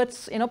 So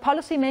it's,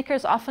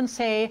 policymakers often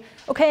say,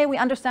 okay, we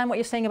understand what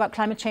you're saying about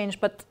climate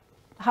change, but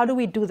how do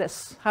we do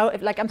this?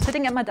 Like I'm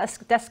sitting at my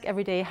desk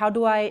every day, how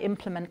do I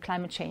implement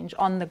climate change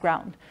on the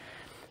ground?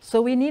 So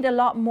we need a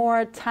lot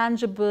more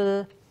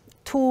tangible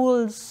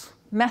tools,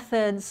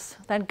 methods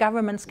that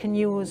governments can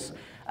use,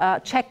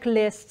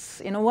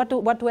 checklists.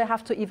 What do I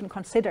have to even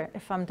consider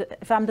if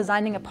I'm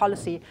designing a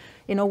policy?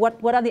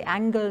 What are the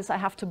angles I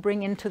have to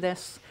bring into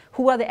this?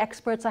 Who are the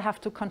experts I have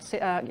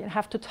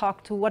to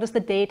talk to? What is the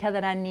data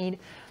that I need?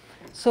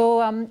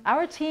 So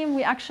our team,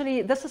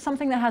 this is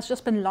something that has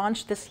just been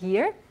launched this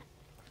year.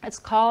 It's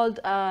called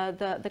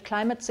the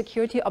Climate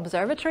Security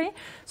Observatory.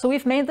 So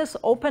we've made this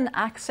open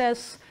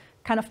access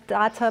kind of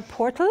data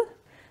portal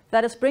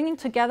that is bringing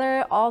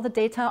together all the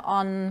data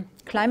on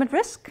climate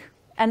risk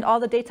and all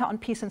the data on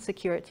peace and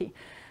security.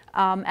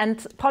 And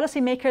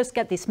policymakers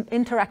get these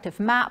interactive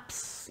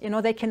maps.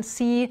 They can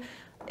see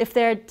if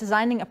they're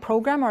designing a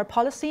program or a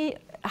policy,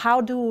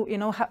 how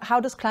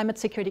does climate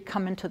security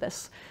come into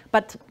this?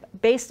 But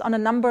based on a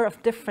number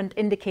of different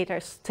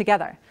indicators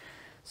together.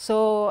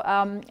 So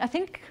I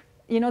think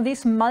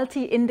these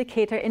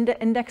multi-indicator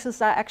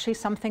indexes are actually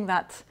something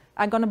that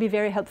are going to be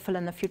very helpful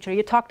in the future.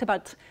 You talked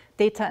about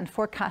data and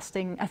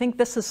forecasting. I think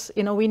this is,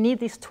 we need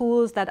these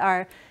tools that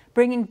are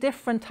bringing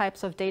different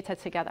types of data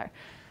together.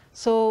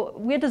 So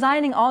we're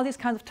designing all these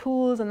kinds of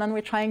tools, and then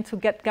we're trying to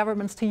get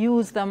governments to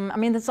use them. I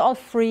mean, it's all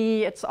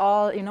free. It's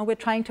all, we're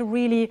trying to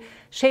really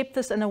shape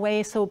this in a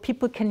way so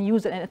people can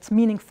use it and it's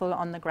meaningful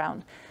on the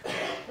ground.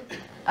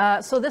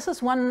 So this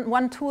is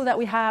one tool that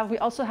we have. We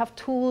also have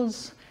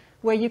tools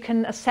where you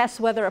can assess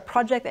whether a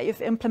project that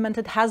you've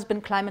implemented has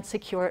been climate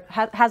secure,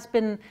 has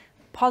been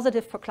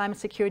positive for climate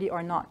security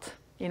or not.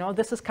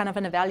 This is kind of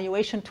an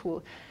evaluation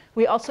tool.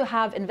 We also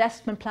have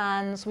investment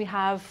plans, we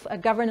have a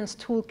governance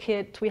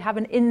toolkit, we have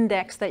an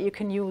index that you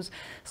can use.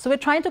 So we're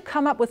trying to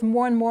come up with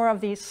more and more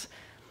of these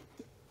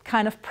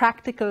kind of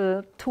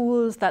practical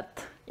tools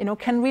that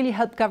can really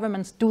help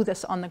governments do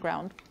this on the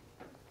ground.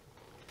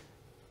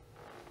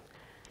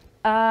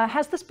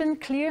 Has this been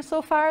clear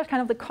so far,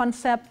 kind of the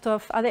concept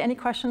of, are there any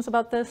questions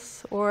about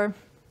this, or,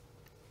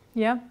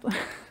 yeah?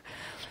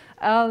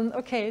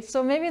 Okay,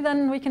 so maybe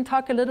then we can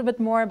talk a little bit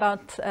more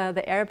about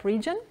the Arab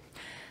region.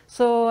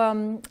 So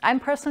I'm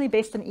personally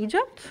based in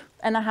Egypt,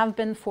 and I have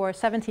been for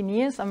 17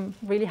 years. I'm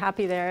really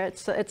happy there.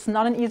 It's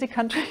not an easy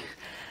country,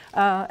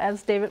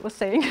 as David was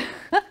saying.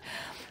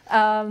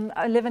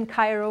 I live in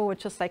Cairo,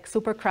 which is like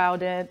super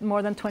crowded,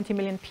 more than 20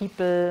 million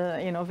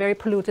people, very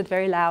polluted,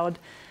 very loud.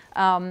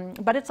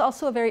 But it's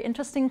also a very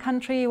interesting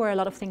country where a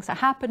lot of things are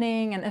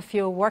happening, and if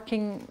you're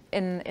working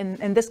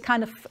in this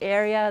kind of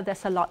area,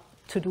 there's a lot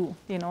to do,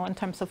 in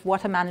terms of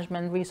water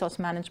management, resource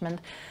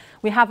management.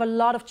 We have a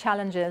lot of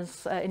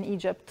challenges in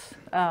Egypt,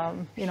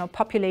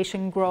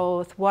 population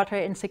growth, water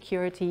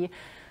insecurity.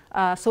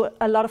 So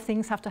a lot of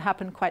things have to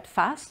happen quite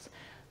fast.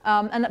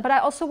 But I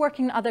also work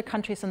in other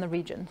countries in the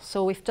region.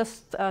 So we've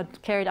just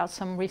carried out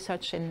some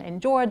research in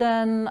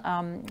Jordan.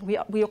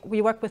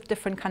 We work with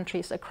different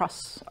countries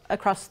across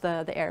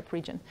the Arab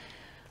region.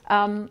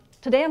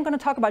 Today I'm going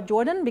to talk about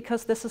Jordan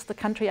because this is the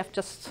country I've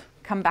just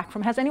come back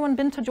from. Has anyone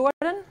been to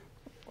Jordan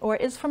or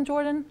is from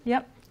Jordan?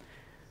 Yep.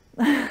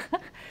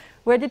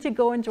 Where did you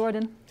go in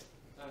Jordan?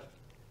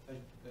 I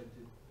did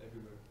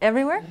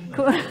everywhere.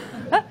 Everywhere?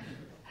 Cool.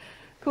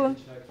 Cool.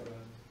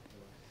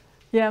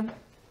 Yeah,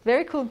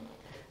 very cool.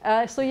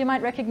 So you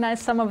might recognize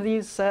some of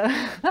these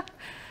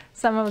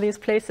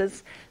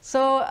places.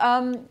 So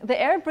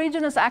the Arab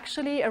region is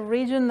actually a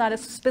region that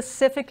is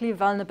specifically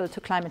vulnerable to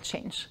climate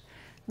change.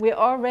 We're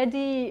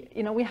already,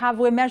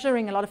 we're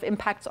measuring a lot of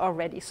impacts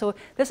already. So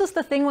this is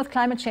the thing with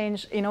climate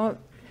change,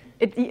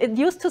 it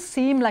used to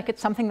seem like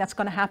it's something that's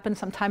going to happen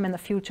sometime in the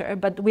future,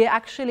 but we're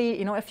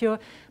actually, if you're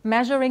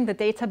measuring the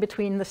data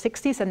between the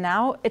 60s and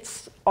now,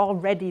 it's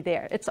already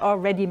there. It's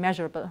already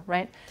measurable,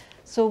 right?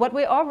 So what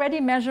we're already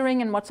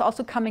measuring and what's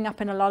also coming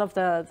up in a lot of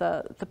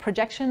the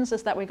projections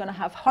is that we're going to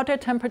have hotter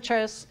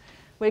temperatures,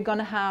 we're going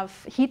to have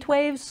heat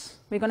waves,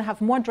 we're going to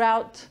have more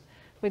drought,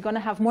 we're going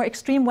to have more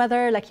extreme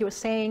weather, like you were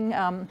saying,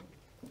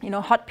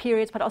 hot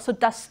periods, but also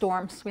dust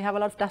storms. We have a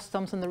lot of dust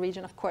storms in the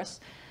region, of course.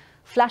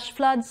 Flash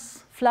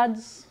floods,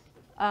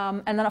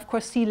 and then of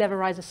course sea level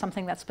rise is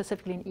something that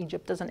specifically in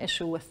Egypt is an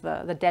issue with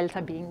the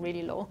delta being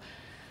really low.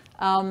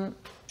 And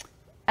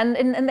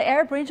in the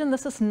Arab region,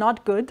 this is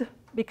not good.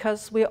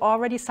 because we're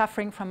already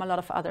suffering from a lot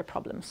of other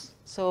problems.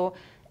 So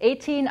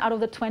 18 out of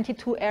the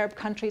 22 Arab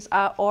countries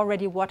are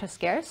already water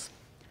scarce,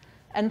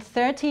 and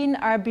 13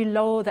 are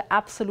below the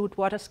absolute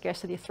water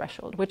scarcity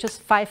threshold, which is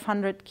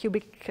 500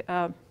 cubic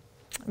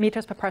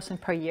meters per person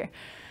per year.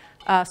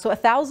 So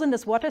 1,000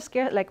 is water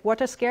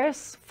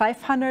scarce,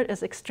 500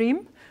 is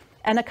extreme,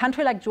 and a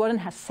country like Jordan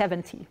has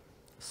 70.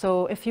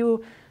 So if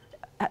you,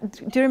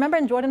 do you remember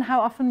in Jordan how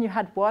often you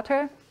had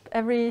water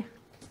every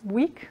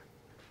week?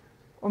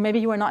 Or maybe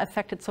you were not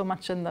affected so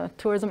much in the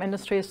tourism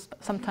industry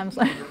sometimes.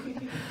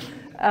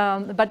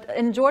 But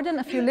in Jordan,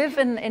 if you live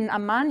in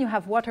Amman, you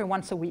have water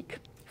once a week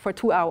for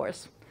 2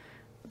 hours.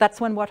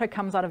 That's when water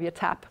comes out of your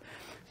tap.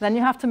 Then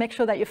you have to make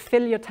sure that you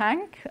fill your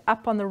tank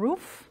up on the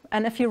roof.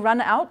 And if you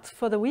run out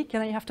for the week, you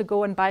have to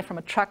go and buy from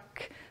a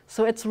truck.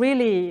 So it's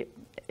really,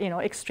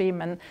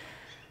 extreme. And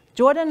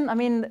Jordan, I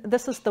mean,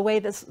 this is the way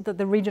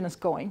the region is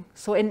going.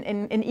 So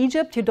in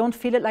Egypt, you don't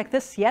feel it like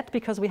this yet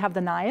because we have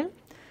the Nile.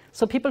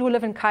 So people who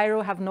live in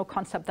Cairo have no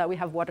concept that we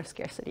have water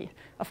scarcity.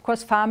 Of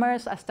course,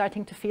 farmers are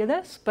starting to feel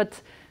this,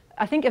 but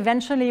I think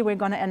eventually we're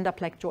going to end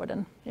up like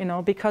Jordan,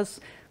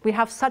 because we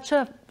have such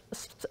a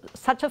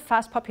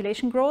fast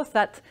population growth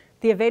that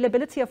the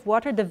availability of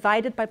water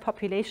divided by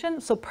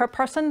population, so per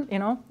person,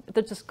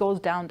 it just goes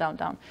down, down,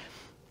 down.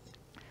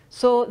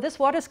 So this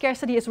water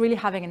scarcity is really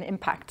having an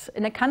impact.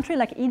 In a country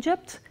like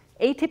Egypt,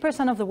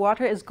 80% of the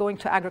water is going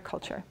to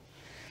agriculture.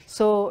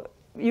 So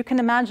you can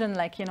imagine,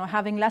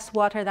 having less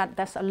water, that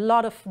there's a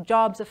lot of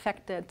jobs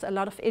affected, a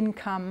lot of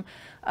income,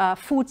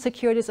 food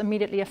security is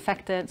immediately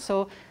affected.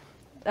 So,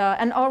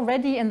 and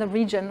already in the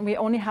region, we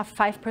only have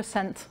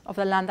 5% of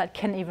the land that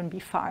can even be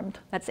farmed.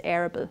 That's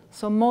arable.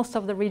 So most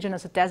of the region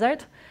is a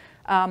desert.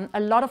 A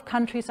lot of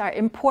countries are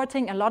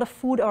importing a lot of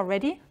food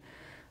already.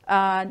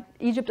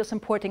 Egypt is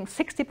importing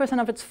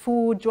 60% of its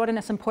food. Jordan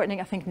is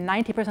importing, I think,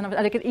 90% of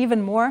it, like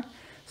even more.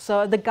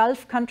 So the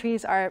Gulf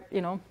countries are,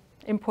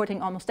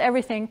 importing almost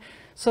everything.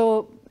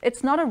 So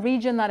it's not a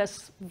region that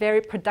is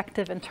very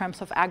productive in terms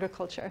of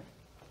agriculture.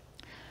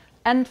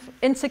 And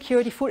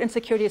insecurity, food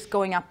insecurity is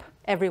going up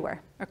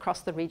everywhere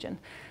across the region.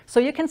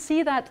 So you can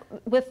see that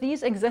with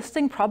these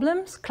existing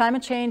problems,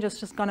 climate change is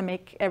just going to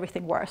make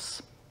everything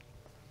worse.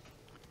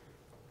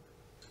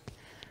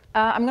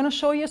 I'm going to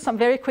show you some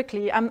very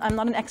quickly. I'm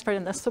not an expert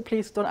in this, so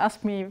please don't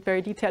ask me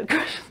very detailed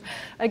questions.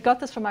 I got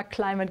this from our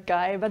climate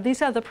guy, but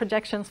these are the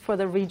projections for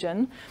the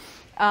region.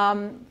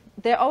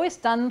 They're always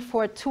done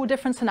for 2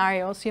 different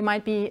scenarios. You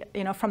might be,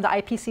 from the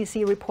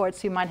IPCC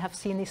reports, you might have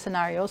seen these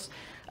scenarios.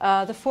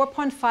 The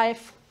 4.5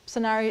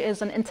 scenario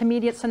is an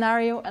intermediate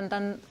scenario, and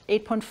then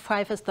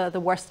 8.5 is the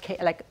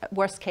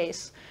worst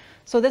case.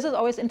 So this is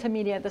always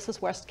intermediate, this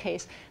is worst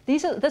case.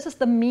 This is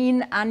the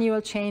mean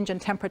annual change in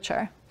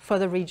temperature for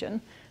the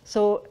region.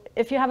 So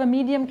if you have a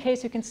medium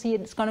case, you can see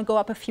it's going to go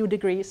up a few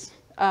degrees.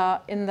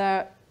 In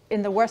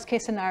the worst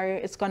case scenario,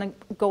 it's going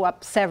to go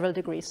up several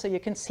degrees. So you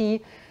can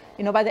see,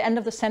 by the end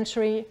of the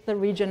century, the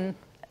region,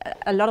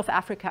 a lot of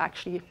Africa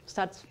actually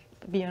starts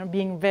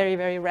being very,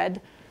 very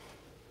red.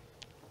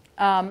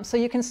 So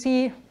you can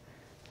see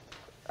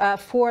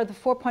for the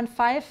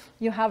 4.5,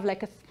 you have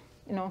like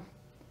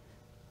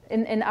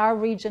in our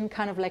region,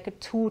 kind of like a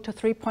 2 to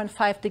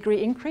 3.5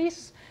 degree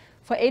increase.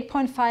 For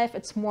 8.5,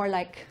 it's more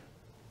like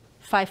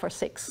 5 or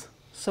 6.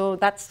 So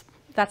that's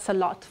a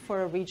lot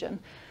for a region.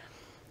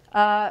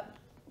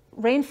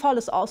 Rainfall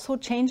is also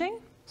changing.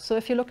 So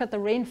if you look at the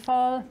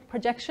rainfall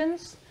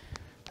projections,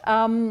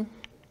 oh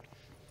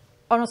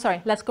no,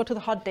 sorry, let's go to the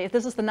hot days.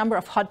 This is the number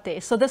of hot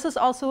days. So this is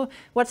also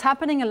what's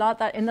happening a lot,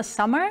 that in the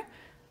summer,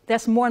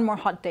 there's more and more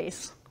hot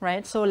days,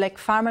 right? So like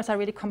farmers are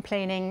really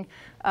complaining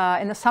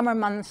in the summer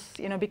months,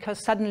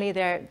 because suddenly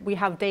we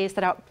have days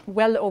that are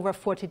well over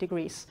 40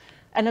 degrees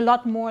and a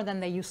lot more than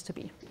they used to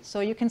be. So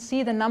you can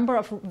see the number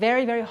of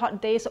very, very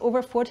hot days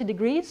over 40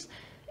 degrees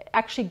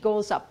actually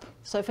goes up.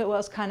 So if it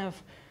was kind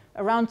of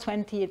around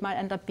 20, it might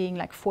end up being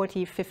like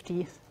 40,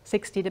 50,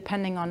 60,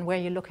 depending on where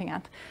you're looking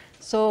at.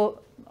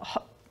 So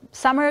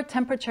summer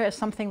temperature is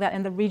something that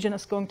in the region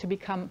is going to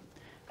become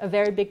a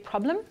very big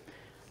problem.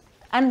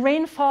 And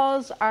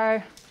rainfalls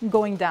are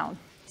going down.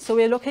 So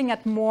we're looking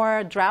at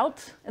more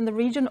drought in the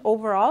region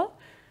overall,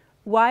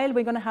 while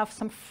we're going to have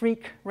some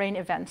freak rain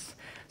events.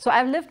 So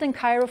I've lived in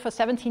Cairo for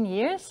 17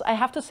 years. I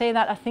have to say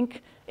that I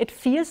think it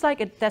feels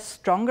like there's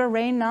stronger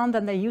rain now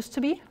than there used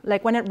to be.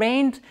 Like when it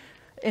rained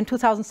in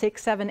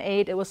 2006, 7,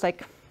 8, it was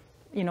like,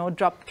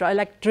 drop,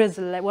 like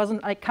drizzle. It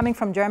wasn't like coming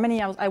from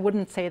Germany. I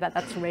wouldn't say that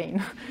that's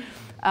rain.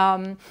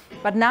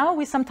 But now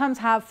we sometimes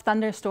have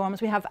thunderstorms.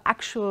 We have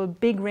actual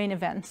big rain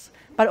events,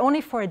 but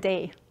only for a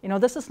day.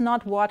 This is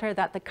not water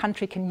that the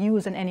country can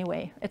use in any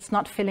way. It's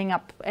not filling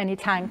up any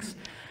tanks.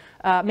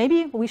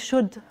 Maybe we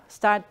should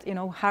start,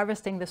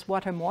 harvesting this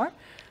water more.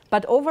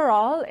 But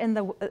overall, in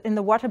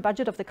the water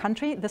budget of the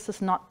country, this is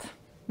not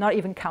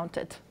even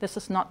counted. This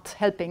is not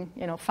helping,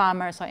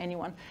 farmers or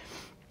anyone.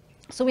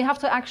 So we have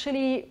to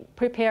actually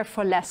prepare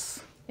for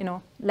less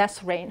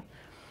rain.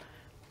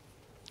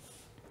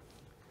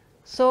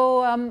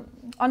 So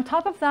on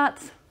top of that,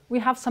 we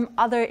have some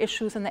other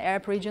issues in the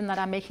Arab region that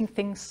are making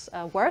things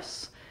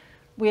worse.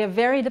 We are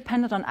very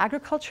dependent on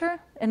agriculture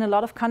in a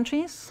lot of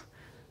countries.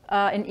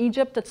 In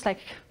Egypt, it's like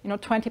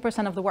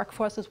 20% of the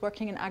workforce is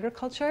working in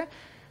agriculture.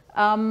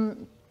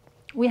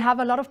 We have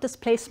a lot of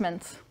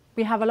displacement.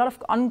 We have a lot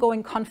of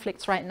ongoing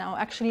conflicts right now,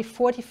 actually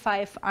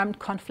 45 armed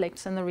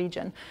conflicts in the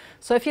region.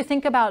 So if you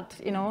think about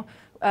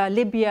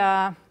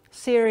Libya,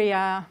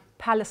 Syria,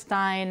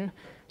 Palestine,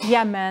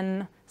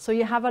 Yemen, so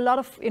you have a lot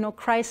of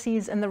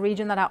crises in the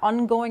region that are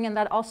ongoing and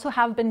that also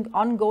have been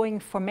ongoing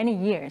for many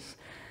years.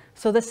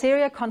 So the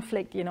Syria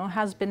conflict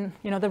has been,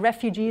 the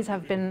refugees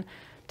have been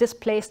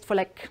displaced for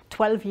like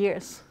 12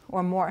 years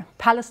or more.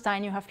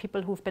 Palestine, you have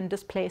people who've been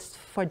displaced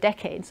for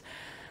decades.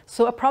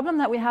 So a problem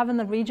that we have in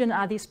the region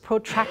are these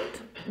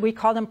we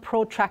call them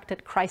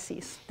protracted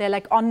crises. They're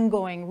like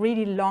ongoing,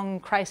 really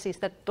long crises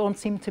that don't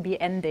seem to be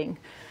ending.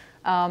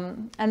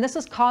 And this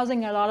is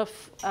causing a lot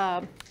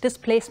of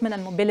displacement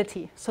and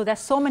mobility. So there's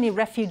so many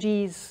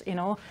refugees,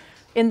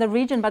 in the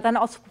region, but then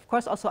also, of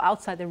course, also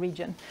outside the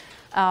region.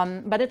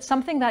 But it's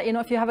something that,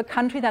 if you have a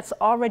country that's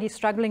already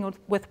struggling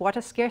with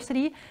water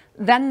scarcity,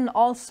 then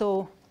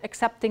also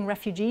accepting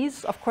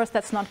refugees, of course,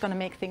 that's not going to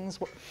make things,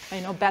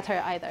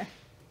 better either.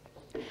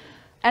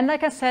 And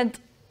like I said,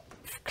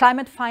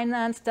 climate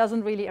finance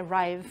doesn't really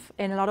arrive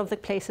in a lot of the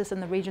places in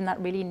the region that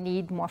really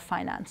need more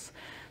finance.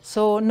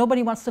 So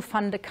nobody wants to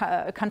fund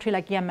a country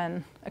like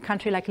Yemen, a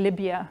country like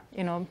Libya,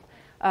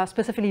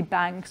 specifically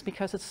banks,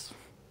 because it's,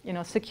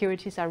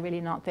 securities are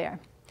really not there.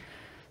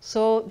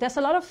 So there's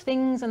a lot of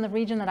things in the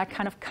region that are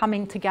kind of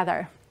coming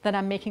together that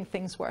are making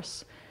things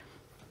worse.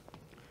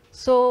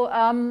 So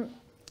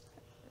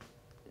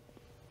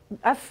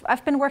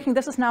I've been working,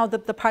 this is now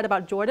the part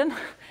about Jordan.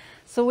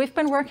 So we've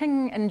been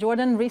working in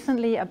Jordan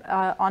recently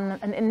on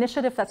an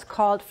initiative that's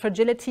called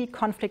Fragility,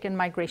 Conflict, and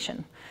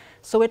Migration.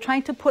 So we're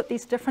trying to put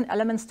these different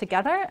elements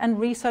together and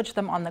research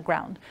them on the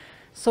ground.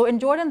 So in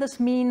Jordan, this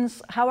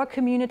means how are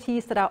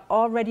communities that are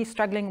already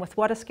struggling with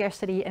water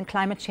scarcity and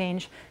climate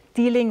change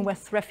dealing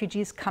with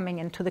refugees coming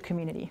into the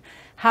community?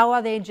 How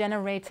are they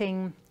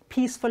generating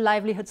peaceful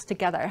livelihoods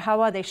together?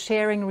 How are they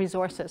sharing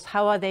resources?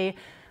 How are they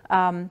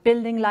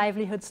building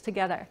livelihoods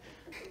together?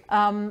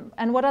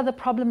 And what are the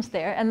problems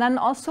there? And then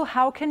also,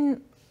 how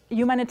can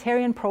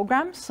humanitarian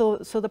programs, so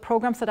the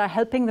programs that are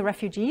helping the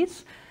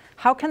refugees,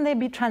 how can they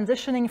be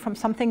transitioning from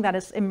something that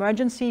is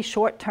emergency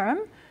short-term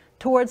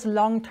towards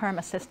long-term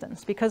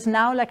assistance? Because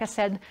now, like I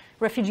said,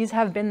 refugees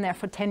have been there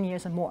for 10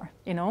 years and more.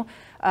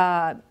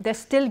 They're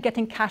still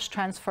getting cash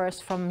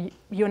transfers from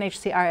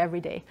UNHCR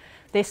every day.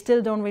 They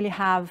still don't really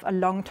have a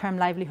long-term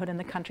livelihood in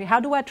the country. How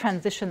do I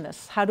transition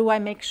this? How do I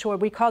make sure?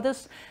 We call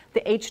this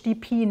the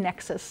HDP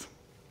nexus,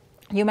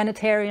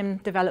 Humanitarian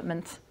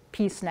Development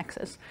Peace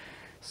Nexus.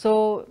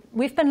 So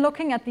we've been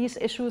looking at these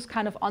issues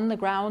kind of on the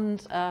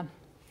ground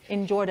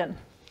in Jordan.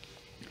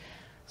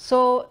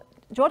 So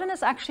Jordan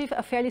is actually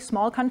a fairly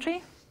small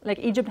country. Like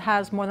Egypt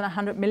has more than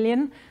 100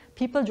 million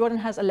people. Jordan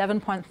has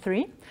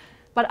 11.3.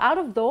 But out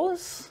of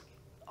those,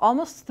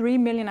 almost 3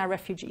 million are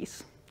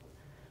refugees.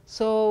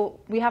 So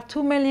we have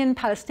 2 million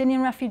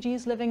Palestinian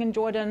refugees living in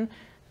Jordan,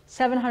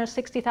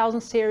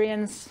 760,000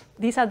 Syrians.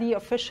 These are the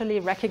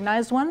officially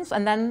recognized ones.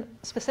 And then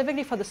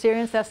specifically for the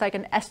Syrians, there's like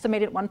an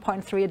estimated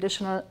 1.3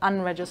 additional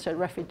unregistered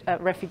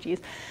refugees.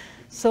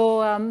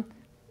 So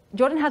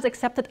Jordan has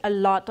accepted a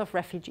lot of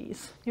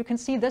refugees. You can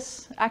see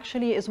this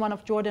actually is one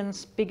of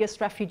Jordan's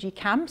biggest refugee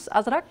camps,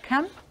 Azraq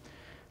camp.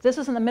 This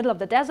is in the middle of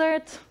the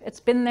desert.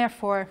 It's been there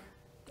for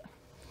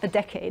a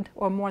decade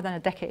or more than a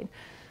decade.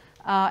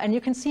 And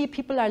you can see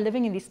people are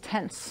living in these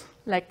tents,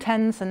 like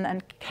tents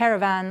and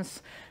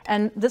caravans.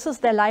 And this is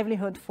their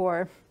livelihood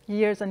for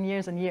years and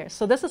years and years.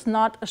 So this is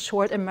not a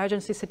short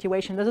emergency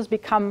situation. This has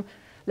become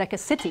like a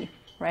city,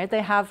 right?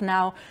 They have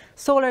now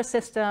solar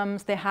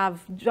systems. They have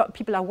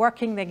people are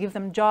working. They give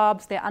them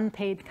jobs. They're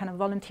unpaid kind of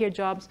volunteer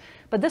jobs.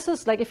 But this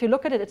is like, if you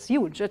look at it, it's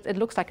huge. It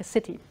looks like a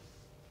city.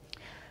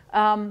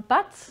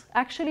 But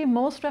actually,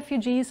 most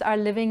refugees are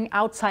living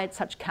outside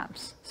such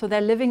camps. So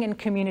they're living in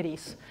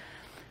communities.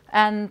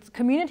 And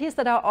communities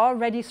that are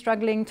already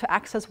struggling to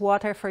access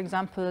water, for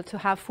example, to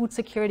have food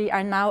security,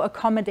 are now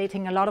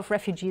accommodating a lot of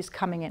refugees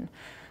coming in.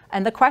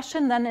 And the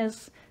question then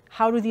is,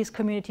 how do these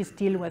communities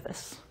deal with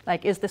this?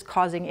 Like, is this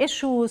causing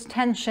issues,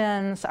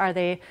 tensions?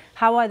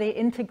 How are they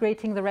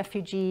integrating the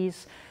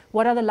refugees?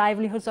 What are the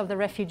livelihoods of the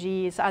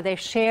refugees? Are they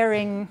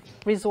sharing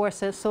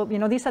resources? So,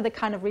 these are the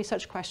kind of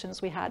research questions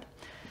we had.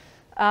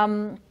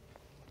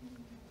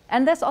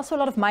 And there's also a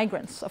lot of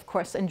migrants, of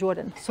course, in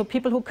Jordan. So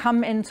people who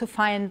come in to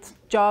find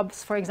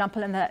jobs, for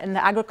example, in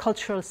the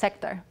agricultural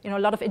sector. A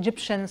lot of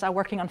Egyptians are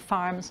working on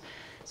farms.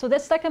 So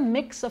there's like a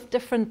mix of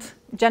different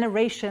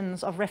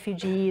generations of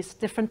refugees,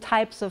 different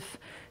types of,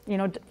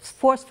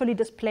 forcefully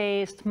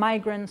displaced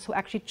migrants who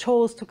actually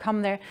chose to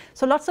come there.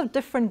 So lots of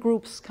different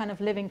groups kind of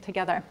living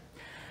together.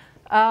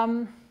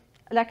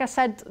 Like I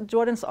said,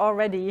 Jordan's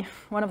already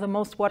one of the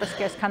most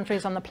water-scarce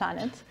countries on the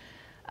planet.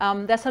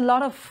 There's a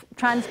lot of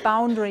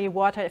transboundary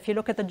water. If you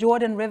look at the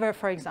Jordan River,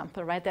 for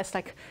example, right? There's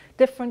like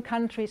different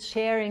countries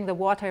sharing the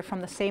water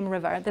from the same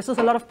river. This is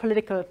a lot of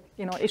political,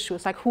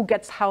 issues, like who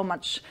gets how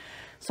much.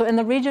 So in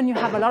the region, you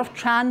have a lot of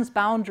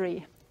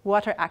transboundary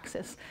water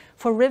access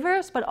for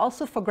rivers, but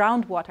also for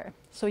groundwater.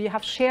 So you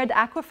have shared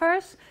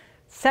aquifers.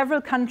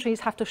 Several countries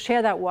have to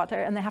share that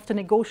water, and they have to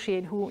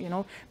negotiate who,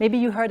 Maybe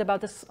you heard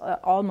about this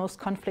almost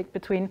conflict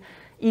between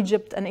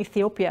Egypt and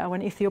Ethiopia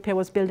when Ethiopia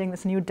was building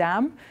this new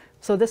dam.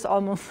 So this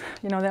almost,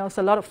 there was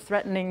a lot of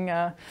threatening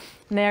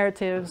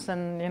narratives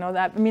and,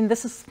 that. I mean,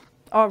 this is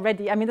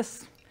already,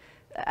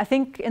 I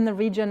think in the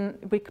region,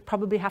 we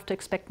probably have to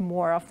expect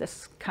more of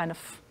this kind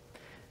of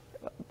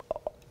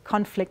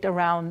conflict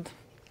around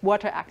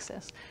water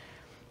access.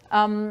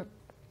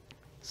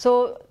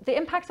 So the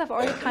impacts I've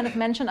already kind of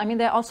mentioned,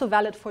 they're also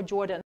valid for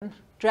Jordan.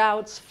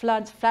 Droughts,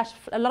 floods,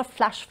 a lot of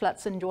flash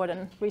floods in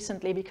Jordan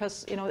recently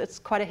because, it's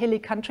quite a hilly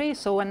country.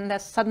 So when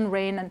there's sudden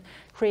rain and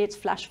creates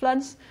flash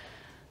floods.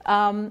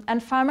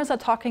 And farmers are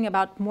talking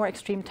about more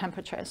extreme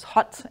temperatures,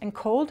 hot and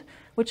cold,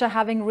 which are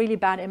having really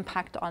bad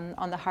impact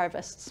on the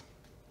harvests.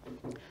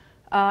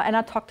 And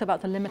I talked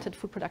about the limited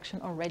food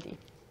production already.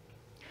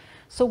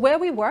 So where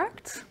we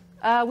worked,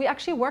 we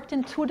actually worked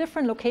in 2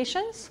 different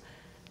locations.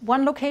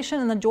 One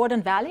location in the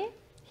Jordan Valley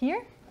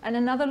here, and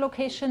another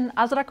location,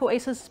 Azraq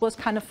Oasis, was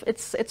kind of,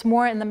 it's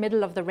more in the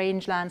middle of the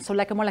rangeland, so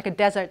more like a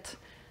desert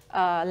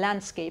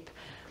landscape.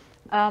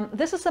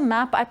 This is a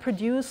map I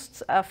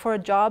produced for a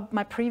job,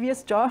 my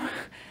previous job.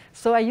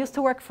 So I used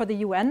to work for the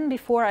UN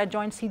before I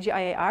joined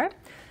CGIAR.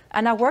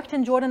 And I worked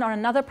in Jordan on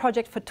another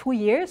project for 2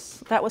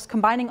 years that was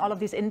combining all of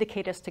these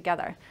indicators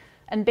together.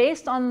 And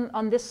based on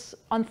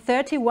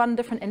 31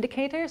 different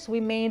indicators,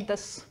 we made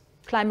this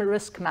climate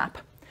risk map.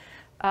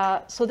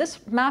 So this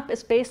map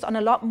is based on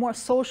a lot more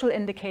social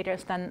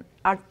indicators than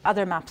our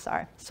other maps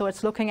are. So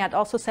it's looking at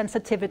also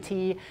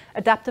sensitivity,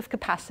 adaptive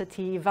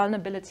capacity,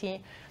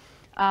 vulnerability.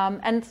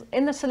 And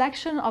in the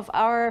selection of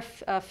our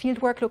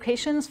fieldwork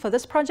locations for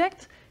this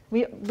project,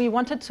 we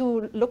wanted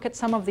to look at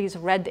some of these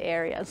red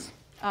areas.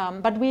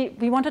 But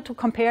we wanted to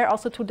compare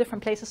also 2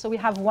 different places. So we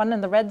have one in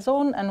the red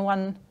zone and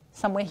one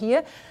somewhere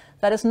here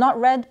that is not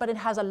red, but it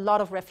has a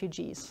lot of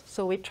refugees.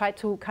 So we tried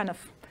to kind of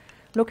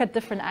look at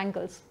different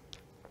angles.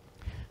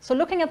 So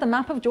looking at the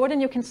map of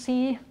Jordan, you can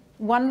see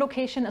one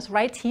location is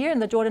right here in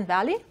the Jordan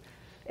Valley.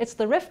 It's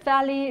the Rift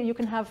Valley. You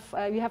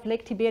have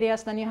Lake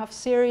Tiberias, then you have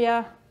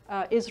Syria,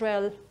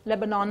 Israel,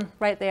 Lebanon,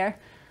 right there.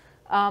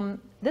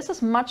 This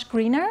is much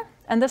greener,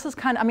 and this is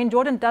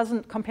Jordan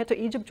doesn't, compared to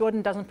Egypt,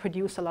 Jordan doesn't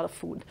produce a lot of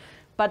food.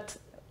 But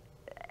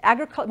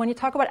when you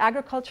talk about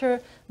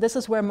agriculture, this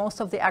is where most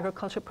of the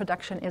agriculture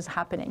production is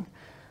happening.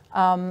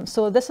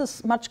 So this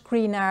is much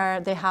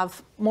greener. They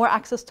have more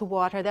access to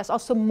water. There's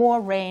also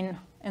more rain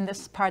in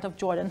this part of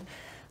Jordan.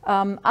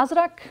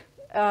 Azraq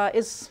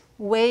is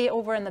way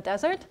over in the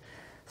desert.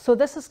 So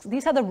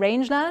these are the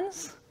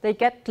rangelands. They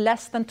get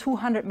less than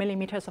 200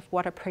 millimeters of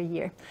water per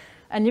year.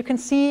 And you can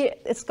see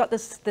it's got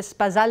this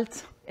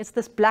basalt. It's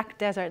this black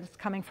desert. It's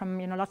coming from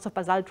lots of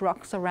basalt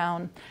rocks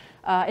around.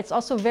 It's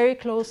also very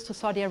close to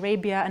Saudi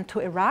Arabia and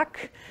to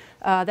Iraq.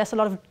 There's a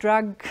lot of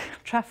drug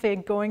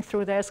traffic going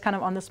through there. It's kind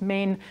of on this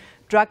main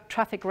drug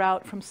traffic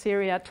route from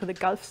Syria to the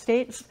Gulf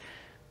states.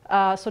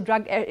 So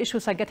drug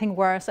issues are getting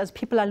worse. As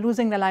people are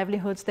losing their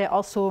livelihoods, they're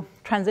also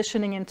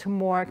transitioning into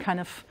more kind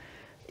of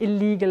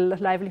illegal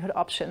livelihood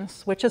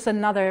options, which is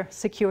another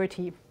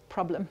security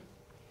problem.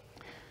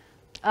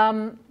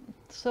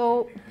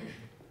 So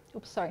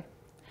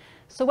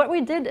what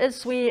we did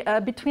is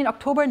between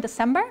October and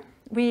December,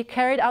 we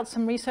carried out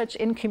some research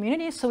in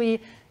communities. So we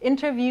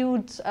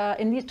interviewed,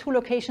 in these 2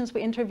 locations,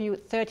 we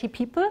interviewed 30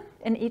 people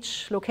in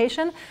each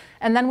location.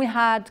 And then we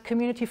had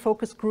community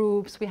focus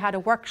groups, we had a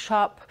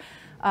workshop,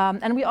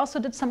 and we also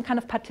did some kind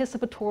of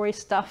participatory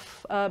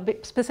stuff,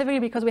 specifically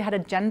because we had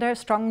a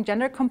strong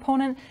gender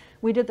component.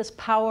 We did this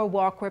power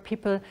walk where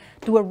people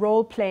do a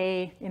role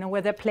play,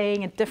 where they're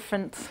playing a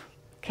different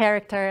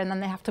character and then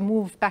they have to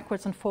move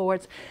backwards and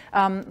forwards.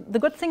 The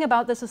good thing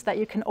about this is that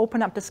you can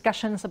open up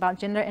discussions about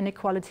gender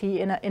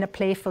inequality in a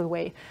playful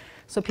way.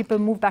 So people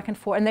move back and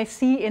forth and they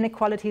see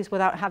inequalities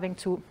without having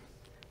to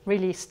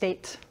really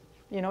state.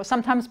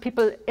 Sometimes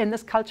people in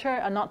this culture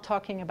are not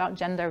talking about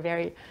gender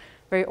very,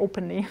 very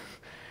openly.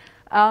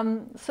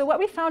 So what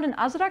we found in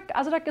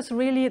Azraq is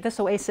really this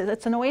oasis.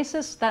 It's an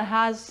oasis that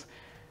has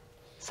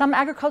some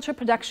agriculture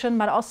production,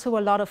 but also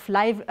a lot of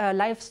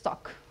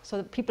livestock.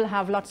 So people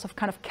have lots of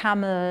kind of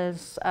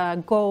camels,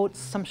 goats,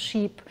 some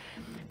sheep.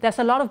 There's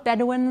a lot of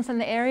Bedouins in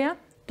the area,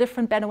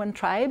 different Bedouin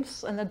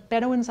tribes, and the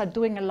Bedouins are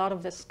doing a lot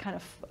of this kind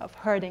of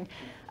herding.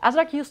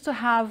 Azraq used to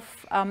have,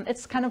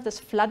 it's kind of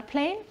this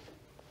floodplain,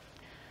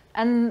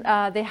 and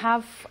they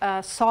have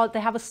a salty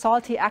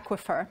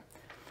aquifer.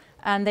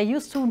 And they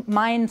used to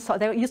mine,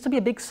 there used to be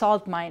a big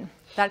salt mine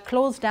that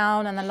closed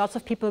down, and then lots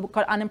of people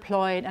got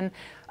unemployed. And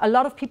a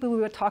lot of people we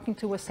were talking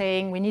to were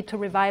saying we need to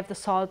revive the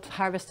salt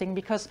harvesting,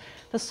 because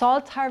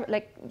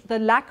the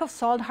lack of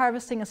salt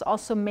harvesting is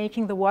also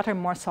making the water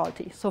more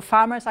salty. So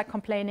farmers are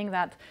complaining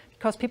that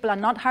because people are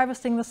not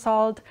harvesting the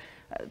salt,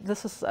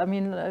 this is, I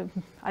mean,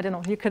 I don't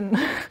know, you can,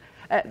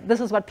 this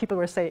is what people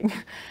were saying.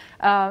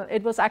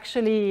 It was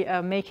actually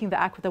making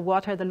the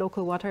water, the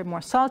local water,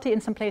 more salty in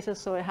some places,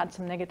 so it had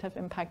some negative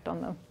impact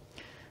on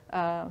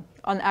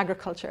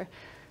agriculture.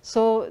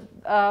 So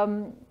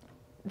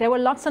there were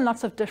lots and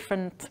lots of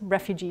different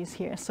refugees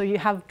here. So you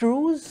have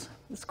Druze,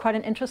 it's quite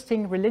an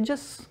interesting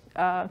religious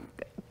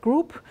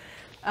group.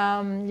 We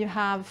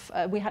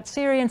had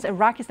Syrians,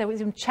 Iraqis, there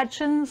was even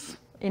Chechens,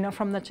 you know,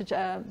 from the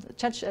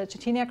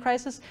Chechnya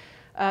crisis,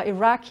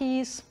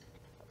 Iraqis.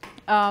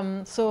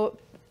 So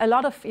a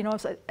lot of, you know,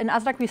 in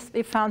Azraq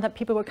we found that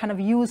people were kind of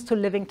used to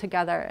living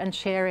together and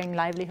sharing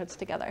livelihoods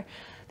together.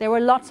 There were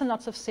lots and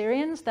lots of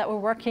Syrians that were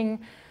working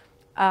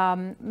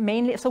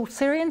mainly, so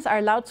Syrians are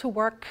allowed to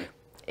work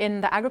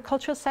in the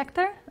agricultural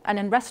sector and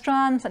in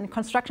restaurants and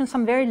construction,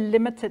 some very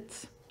limited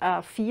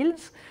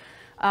fields.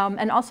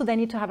 And also they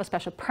need to have a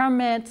special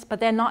permit, but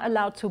they're not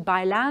allowed to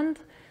buy land.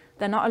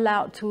 They're not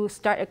allowed to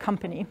start a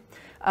company.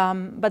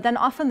 But then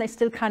often they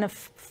still kind of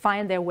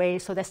find their way.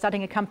 So they're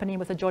starting a company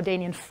with a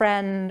Jordanian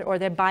friend, or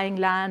they're buying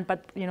land,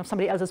 but you know,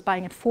 somebody else is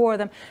buying it for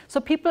them.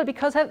 So people,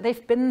 because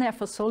they've been there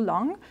for so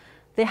long,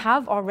 they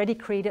have already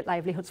created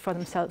livelihoods for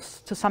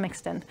themselves to some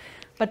extent.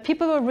 But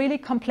people were really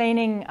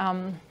complaining,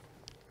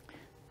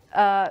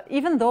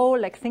 even though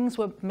like things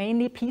were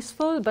mainly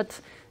peaceful,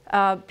 but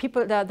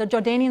the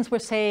Jordanians were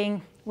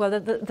saying, well,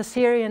 the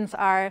Syrians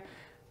are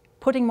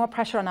putting more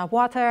pressure on our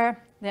water.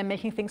 They're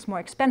making things more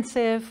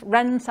expensive.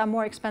 Rents are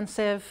more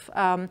expensive.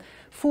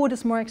 Food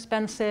is more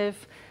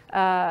expensive.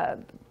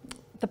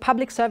 The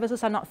public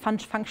services are not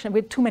functioning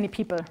with too many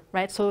people,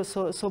 right? So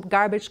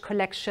garbage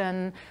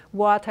collection,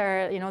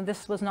 water, you know,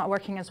 this was not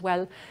working as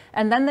well.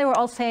 And then they were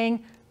all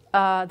saying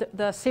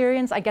the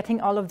Syrians are getting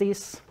all of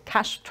these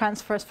cash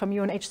transfers from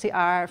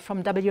UNHCR,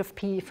 from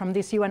WFP, from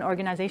these UN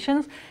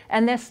organizations,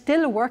 and they're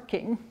still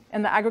working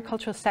in the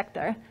agricultural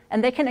sector,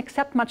 and they can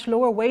accept much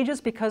lower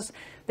wages because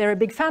they're a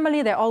big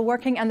family, they're all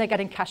working, and they're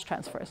getting cash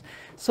transfers.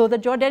 So the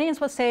Jordanians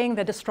were saying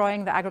they're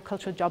destroying the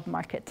agricultural job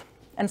market.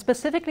 And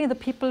specifically the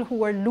people who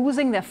were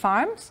losing their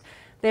farms,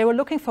 they were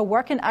looking for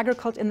work in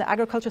the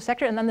agriculture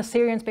sector, and then the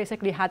Syrians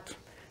basically had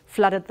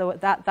flooded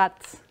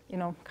that you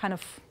know, kind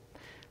of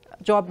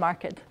job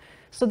market.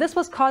 So this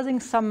was causing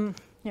some,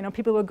 you know,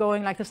 people were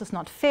going like, this is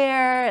not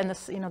fair, and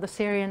this, you know, the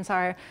Syrians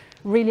are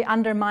really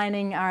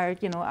undermining our,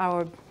 you know,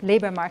 our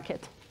labor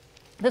market.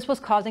 This was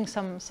causing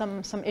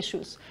some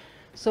issues.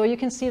 So you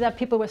can see that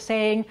people were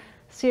saying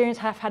Syrians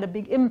have had a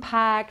big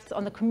impact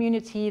on the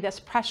community. There's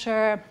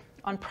pressure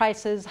on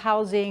prices,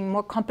 housing,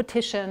 more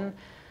competition.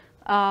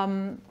 There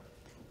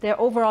are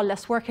overall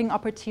less working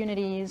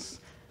opportunities.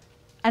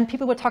 And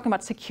people were talking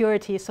about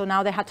security, so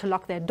now they had to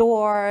lock their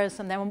doors,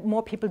 and there were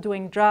more people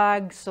doing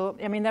drugs. So,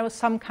 I mean, there was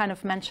some kind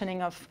of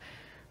mentioning of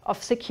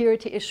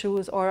security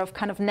issues or of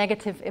kind of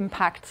negative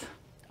impact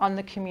on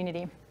the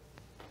community.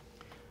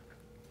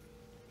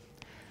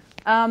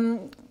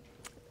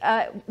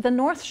 The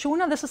North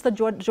Shuna, this is the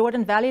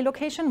Jordan Valley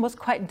location, was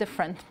quite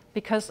different,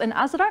 because in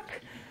Azraq,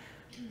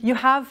 you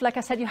have, like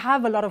I said, you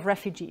have a lot of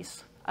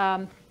refugees.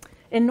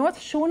 In North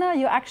Shuna,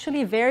 you're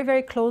actually very,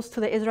 very close to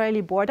the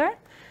Israeli border.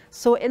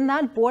 So in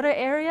that border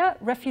area,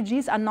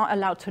 refugees are not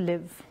allowed to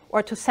live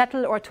or to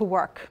settle or to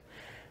work.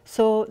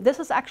 So this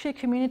is actually a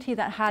community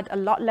that had a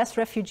lot less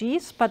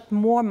refugees, but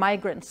more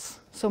migrants,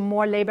 so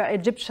more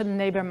Egyptian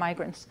labor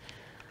migrants.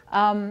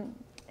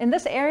 In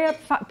this area,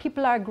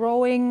 people are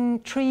growing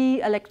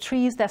trees.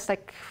 There's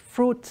like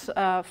fruit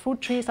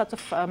trees, lots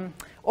of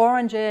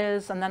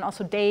oranges, and then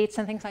also dates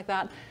and things like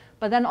that.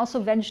 But then also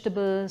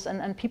vegetables,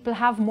 and people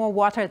have more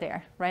water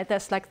there, right?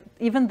 There's like,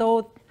 even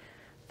though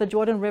the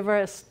Jordan River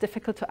is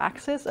difficult to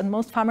access, and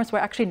most farmers were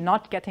actually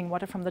not getting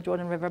water from the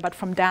Jordan River, but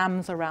from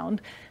dams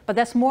around. But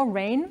there's more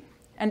rain,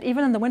 and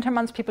even in the winter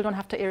months, people don't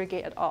have to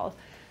irrigate at all.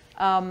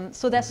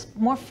 So there's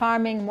more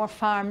farming, more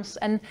farms.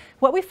 And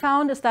what we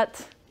found is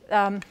that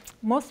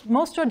most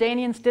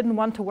Jordanians didn't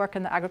want to work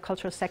in the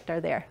agricultural sector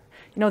there.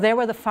 You know, they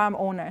were the farm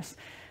owners.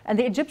 And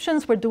the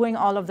Egyptians were doing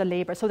all of the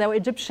labor. So there were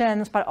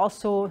Egyptians, but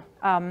also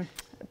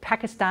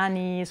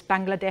Pakistanis,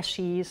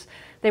 Bangladeshis.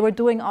 They were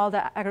doing all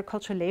the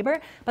agricultural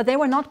labor, but they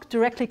were not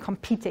directly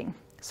competing.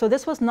 So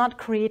this was not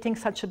creating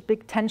such a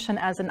big tension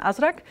as in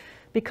Azraq,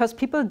 because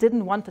people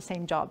didn't want the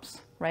same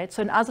jobs, right?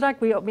 So in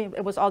Azraq,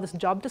 it was all this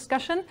job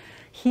discussion.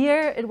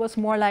 Here, it was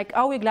more like,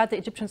 oh, we're glad the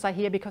Egyptians are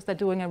here because they're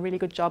doing a really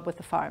good job with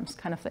the farms,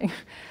 kind of thing.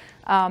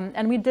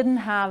 And we didn't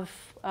have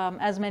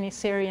as many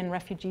Syrian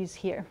refugees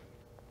here.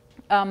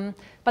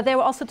 But they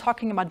were also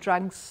talking about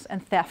drugs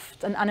and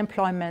theft and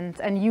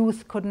unemployment, and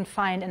youth couldn't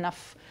find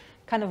enough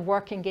kind of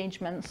work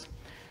engagements.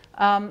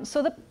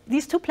 So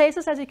these two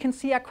places, as you can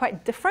see, are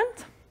quite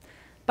different.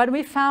 But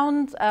we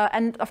found,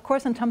 and of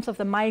course in terms of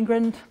the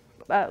migrant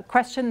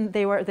question,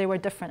 they were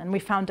different, and we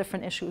found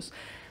different issues.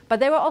 But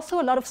there were also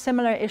a lot of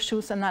similar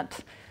issues in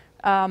that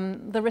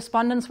the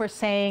respondents were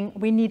saying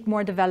we need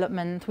more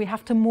development. We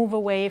have to move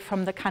away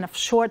from the kind of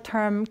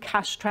short-term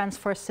cash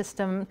transfer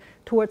system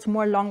towards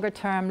more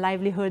longer-term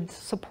livelihood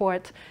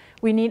support.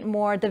 We need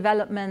more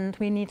development.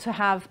 We need to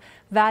have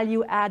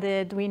value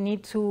added. We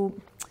need to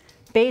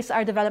base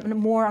our development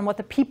more on what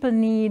the people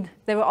need.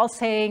 They were all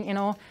saying, you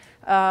know,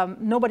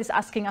 nobody's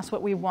asking us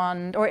what we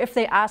want, or if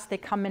they ask, they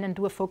come in and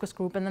do a focus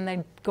group and then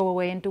they go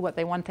away and do what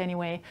they want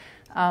anyway.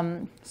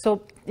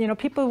 So, you know,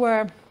 people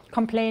were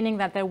complaining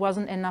that there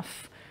wasn't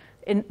enough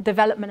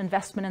development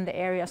investment in the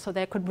area so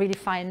they could really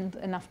find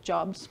enough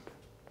jobs.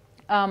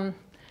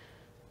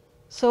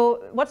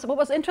 So what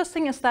was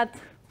interesting is that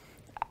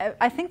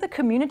I think the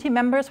community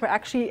members were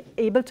actually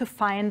able to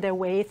find their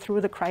way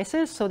through the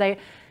crisis. So they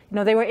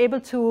were able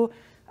to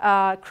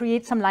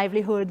create some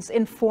livelihoods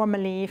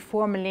informally,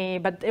 formally,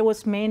 but it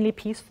was mainly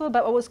peaceful.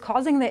 But what was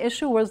causing the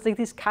issue was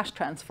these cash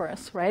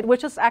transfers, right?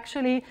 Which is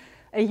actually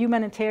a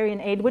humanitarian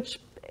aid, which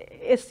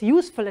is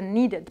useful and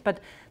needed. But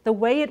the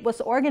way it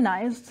was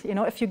organized, you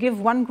know, if you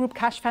give one group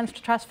cash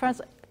transfers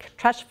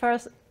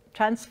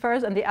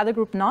and the other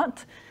group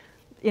not,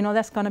 you know,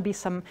 there's going to be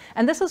some.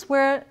 And this is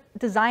where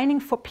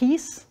designing for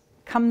peace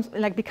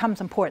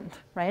becomes important,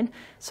 right?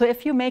 So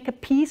if you make a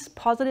peace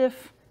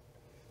positive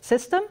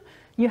system,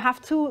 you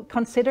have to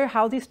consider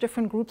how these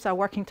different groups are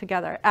working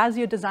together as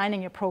you're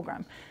designing your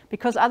program.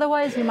 Because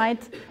otherwise you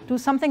might do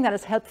something that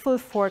is helpful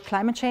for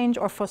climate change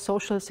or for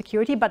social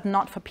security, but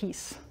not for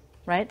peace,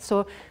 right?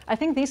 So I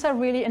think these are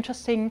really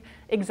interesting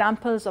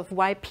examples of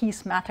why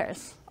peace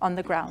matters on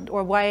the ground,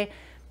 or why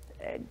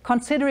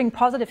considering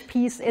positive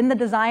peace in the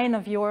design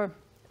of your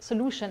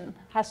solution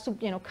has to,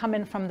 you know, come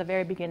in from the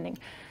very beginning.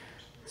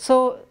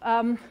 So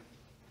I'm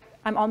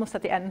almost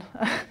at the end.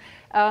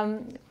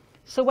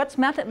 So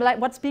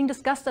what's being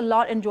discussed a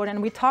lot in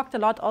Jordan, we talked a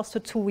lot also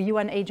to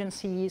UN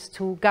agencies,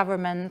 to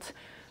government.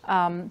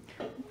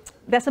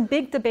 There's a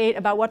big debate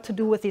about what to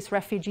do with these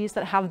refugees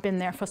that have been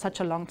there for such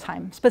a long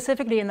time,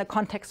 specifically in the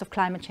context of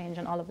climate change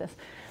and all of this.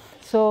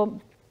 So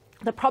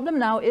the problem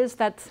now is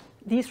that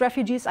these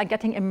refugees are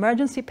getting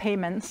emergency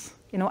payments,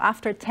 you know,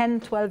 after 10,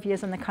 12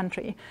 years in the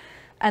country.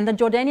 And the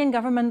Jordanian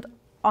government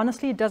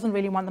honestly doesn't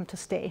really want them to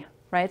stay,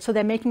 right? So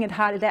they're making it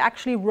hard. They're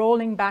actually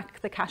rolling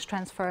back the cash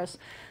transfers.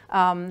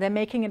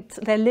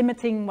 They're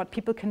limiting what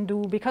people can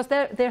do, because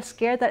they're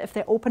scared that if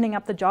they're opening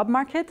up the job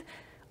market,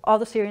 all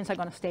the Syrians are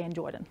going to stay in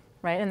Jordan,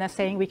 right? And they're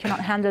saying we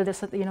cannot handle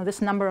this, you know,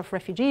 this number of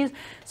refugees.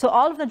 So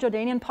all of the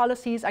Jordanian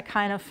policies are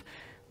kind of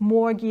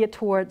more geared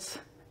towards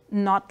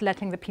not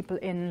letting the people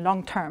in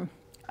long term,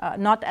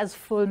 not as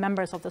full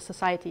members of the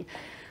society.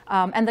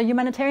 And the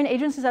humanitarian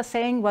agencies are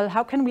saying, well,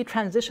 how can we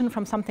transition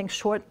from something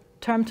short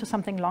term to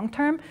something long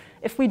term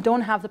if we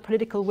don't have the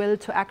political will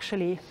to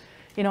actually,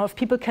 you know, if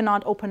people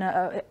cannot open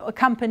a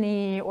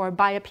company or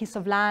buy a piece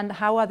of land,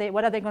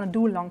 what are they going to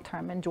do long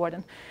term in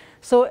Jordan?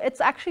 So it's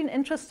actually an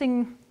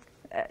interesting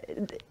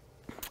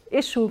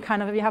issue,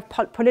 kind of. You have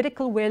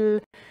political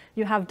will,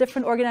 you have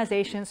different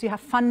organizations, you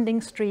have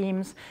funding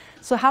streams.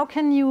 So how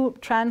can you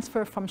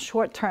transfer from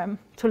short term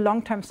to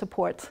long term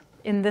support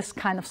in this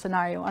kind of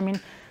scenario? I mean,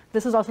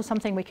 this is also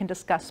something we can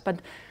discuss, but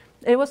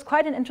it was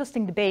quite an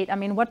interesting debate. I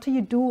mean, what do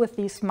you do with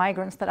these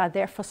migrants that are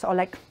there for, or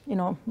like, you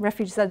know,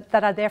 refugees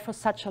that are there for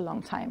such a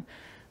long time?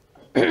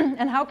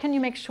 And how can you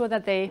make sure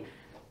that they,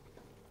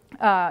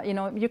 you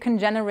know, you can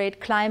generate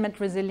climate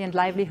resilient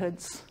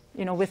livelihoods,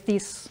 you know, with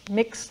these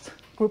mixed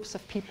groups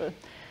of people?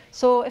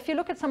 So if you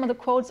look at some of the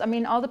quotes, I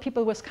mean, all the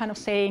people was kind of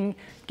saying,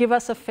 give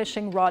us a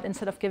fishing rod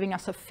instead of giving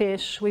us a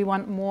fish. We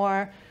want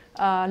more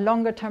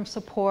longer term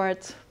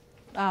support.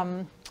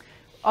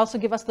 Also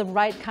give us the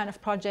right kind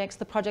of projects,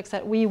 the projects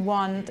that we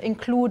want,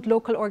 include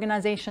local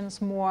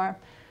organizations more.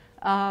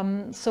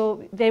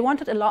 So they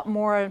wanted a lot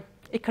more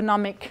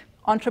economic,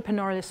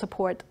 entrepreneurial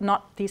support,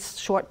 not these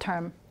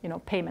short-term, you know,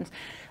 payments.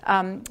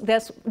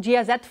 There's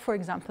GIZ, for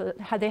example,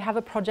 they have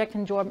a project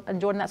in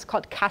Jordan that's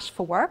called Cash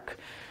for Work.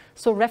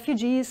 So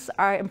refugees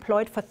are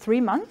employed for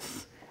 3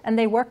 months, and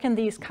they work in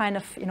these kind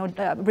of, you know,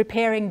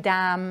 repairing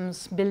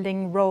dams,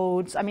 building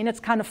roads. I mean,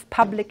 it's kind of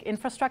public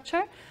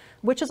infrastructure,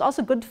 which is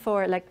also good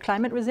for like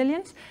climate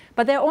resilience,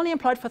 but they're only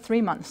employed for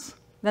 3 months,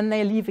 then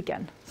they leave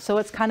again. So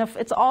it's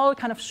all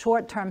kind of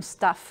short-term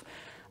stuff.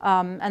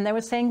 And they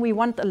were saying we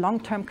want a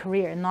long-term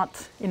career,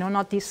 not, you know,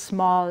 not these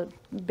small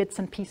bits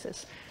and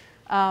pieces.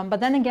 But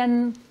then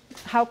again,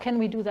 how can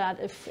we do that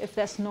if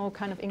there's no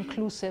kind of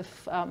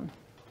inclusive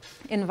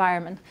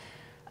environment?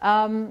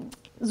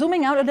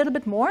 Zooming out a little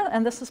bit more,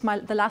 and this is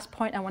the last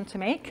point I want to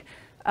make.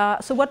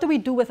 So what do we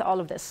do with all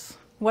of this?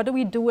 What do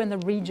we do in the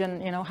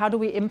region? You know, how do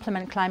we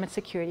implement climate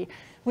security?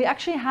 We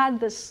actually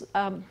had this,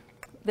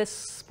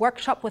 this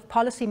workshop with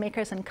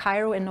policymakers in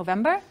Cairo in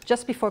November,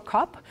 just before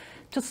COP,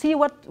 to see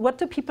what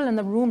do people in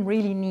the room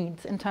really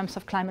need in terms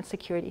of climate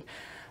security.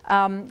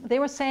 They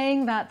were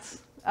saying that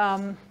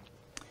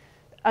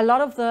a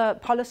lot of the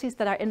policies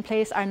that are in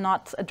place are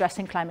not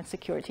addressing climate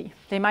security.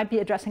 They might be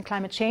addressing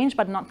climate change,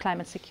 but not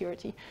climate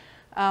security.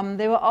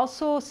 They were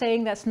also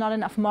saying there's not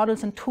enough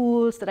models and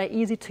tools that are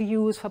easy to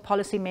use for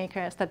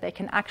policymakers that they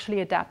can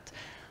actually adapt.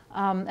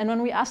 And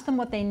when we asked them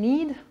what they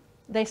need,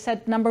 they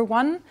said, number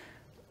one,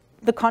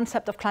 the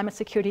concept of climate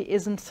security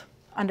isn't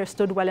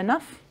understood well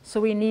enough. So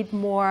we need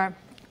more,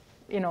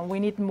 we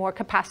need more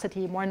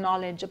capacity, more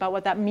knowledge about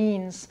what that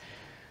means.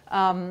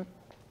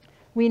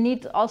 We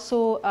need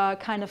also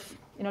kind of,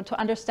 to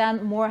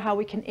understand more how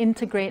we can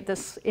integrate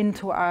this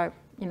into our,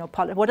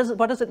 what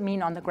does it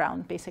mean on the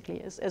ground, basically,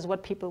 is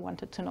what people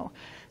wanted to know.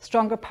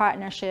 Stronger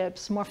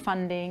partnerships, more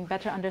funding,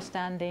 better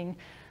understanding.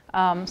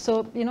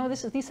 So,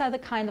 these are the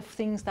kind of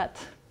things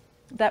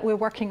that we're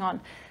working on.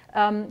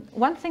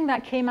 One thing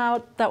that came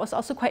out that was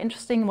also quite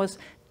interesting was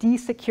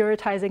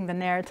desecuritizing the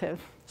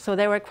narrative. So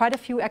there were quite a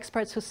few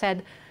experts who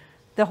said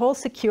the whole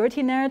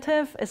security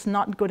narrative is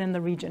not good in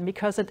the region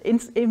because it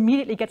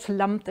immediately gets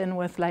lumped in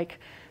with like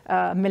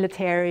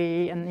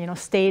military and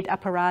state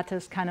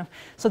apparatus kind of.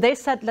 So they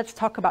said, let's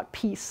talk about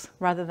peace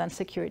rather than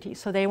security.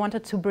 So they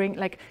wanted to bring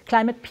like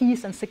climate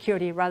peace and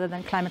security rather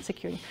than climate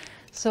security.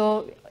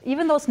 So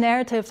even those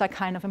narratives are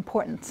kind of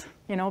important,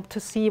 to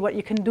see what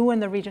you can do in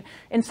the region.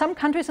 In some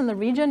countries in the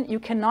region, you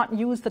cannot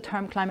use the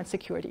term climate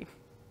security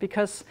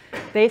because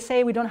they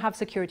say we don't have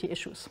security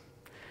issues.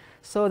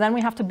 So then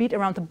we have to beat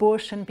around the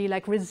bush and be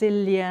like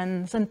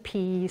resilience and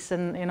peace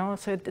and,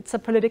 so it's a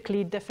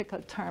politically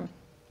difficult term.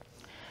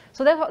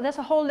 So there's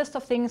a whole list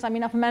of things. I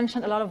mean, I've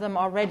mentioned a lot of them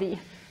already.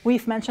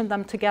 We've mentioned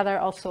them together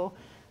also.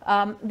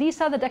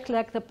 These are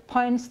the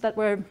points that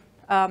were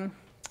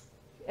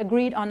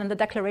agreed on in the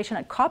declaration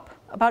at COP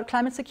about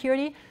climate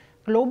security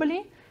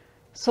globally.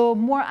 So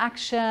more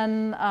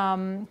action,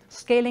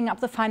 scaling up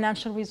the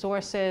financial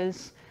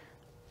resources,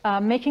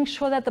 making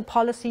sure that the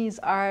policies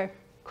are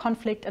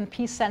conflict and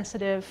peace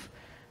sensitive,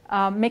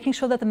 making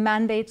sure that the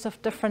mandates of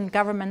different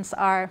governments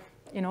are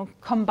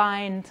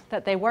combined,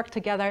 that they work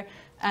together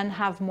and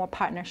have more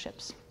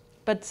partnerships.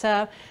 But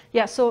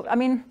yeah, so I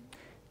mean,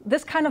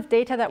 this kind of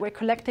data that we're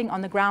collecting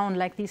on the ground,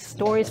 like these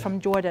stories from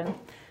Jordan,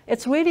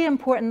 it's really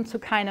important to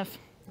kind of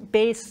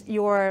base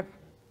your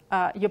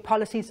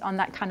policies on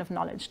that kind of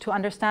knowledge, to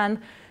understand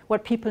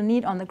what people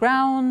need on the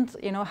ground,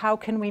 how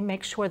can we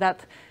make sure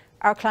that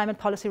our climate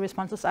policy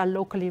responses are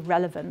locally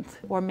relevant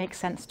or make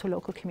sense to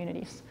local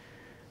communities.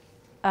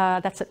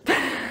 That's it.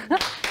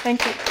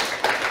 Thank you.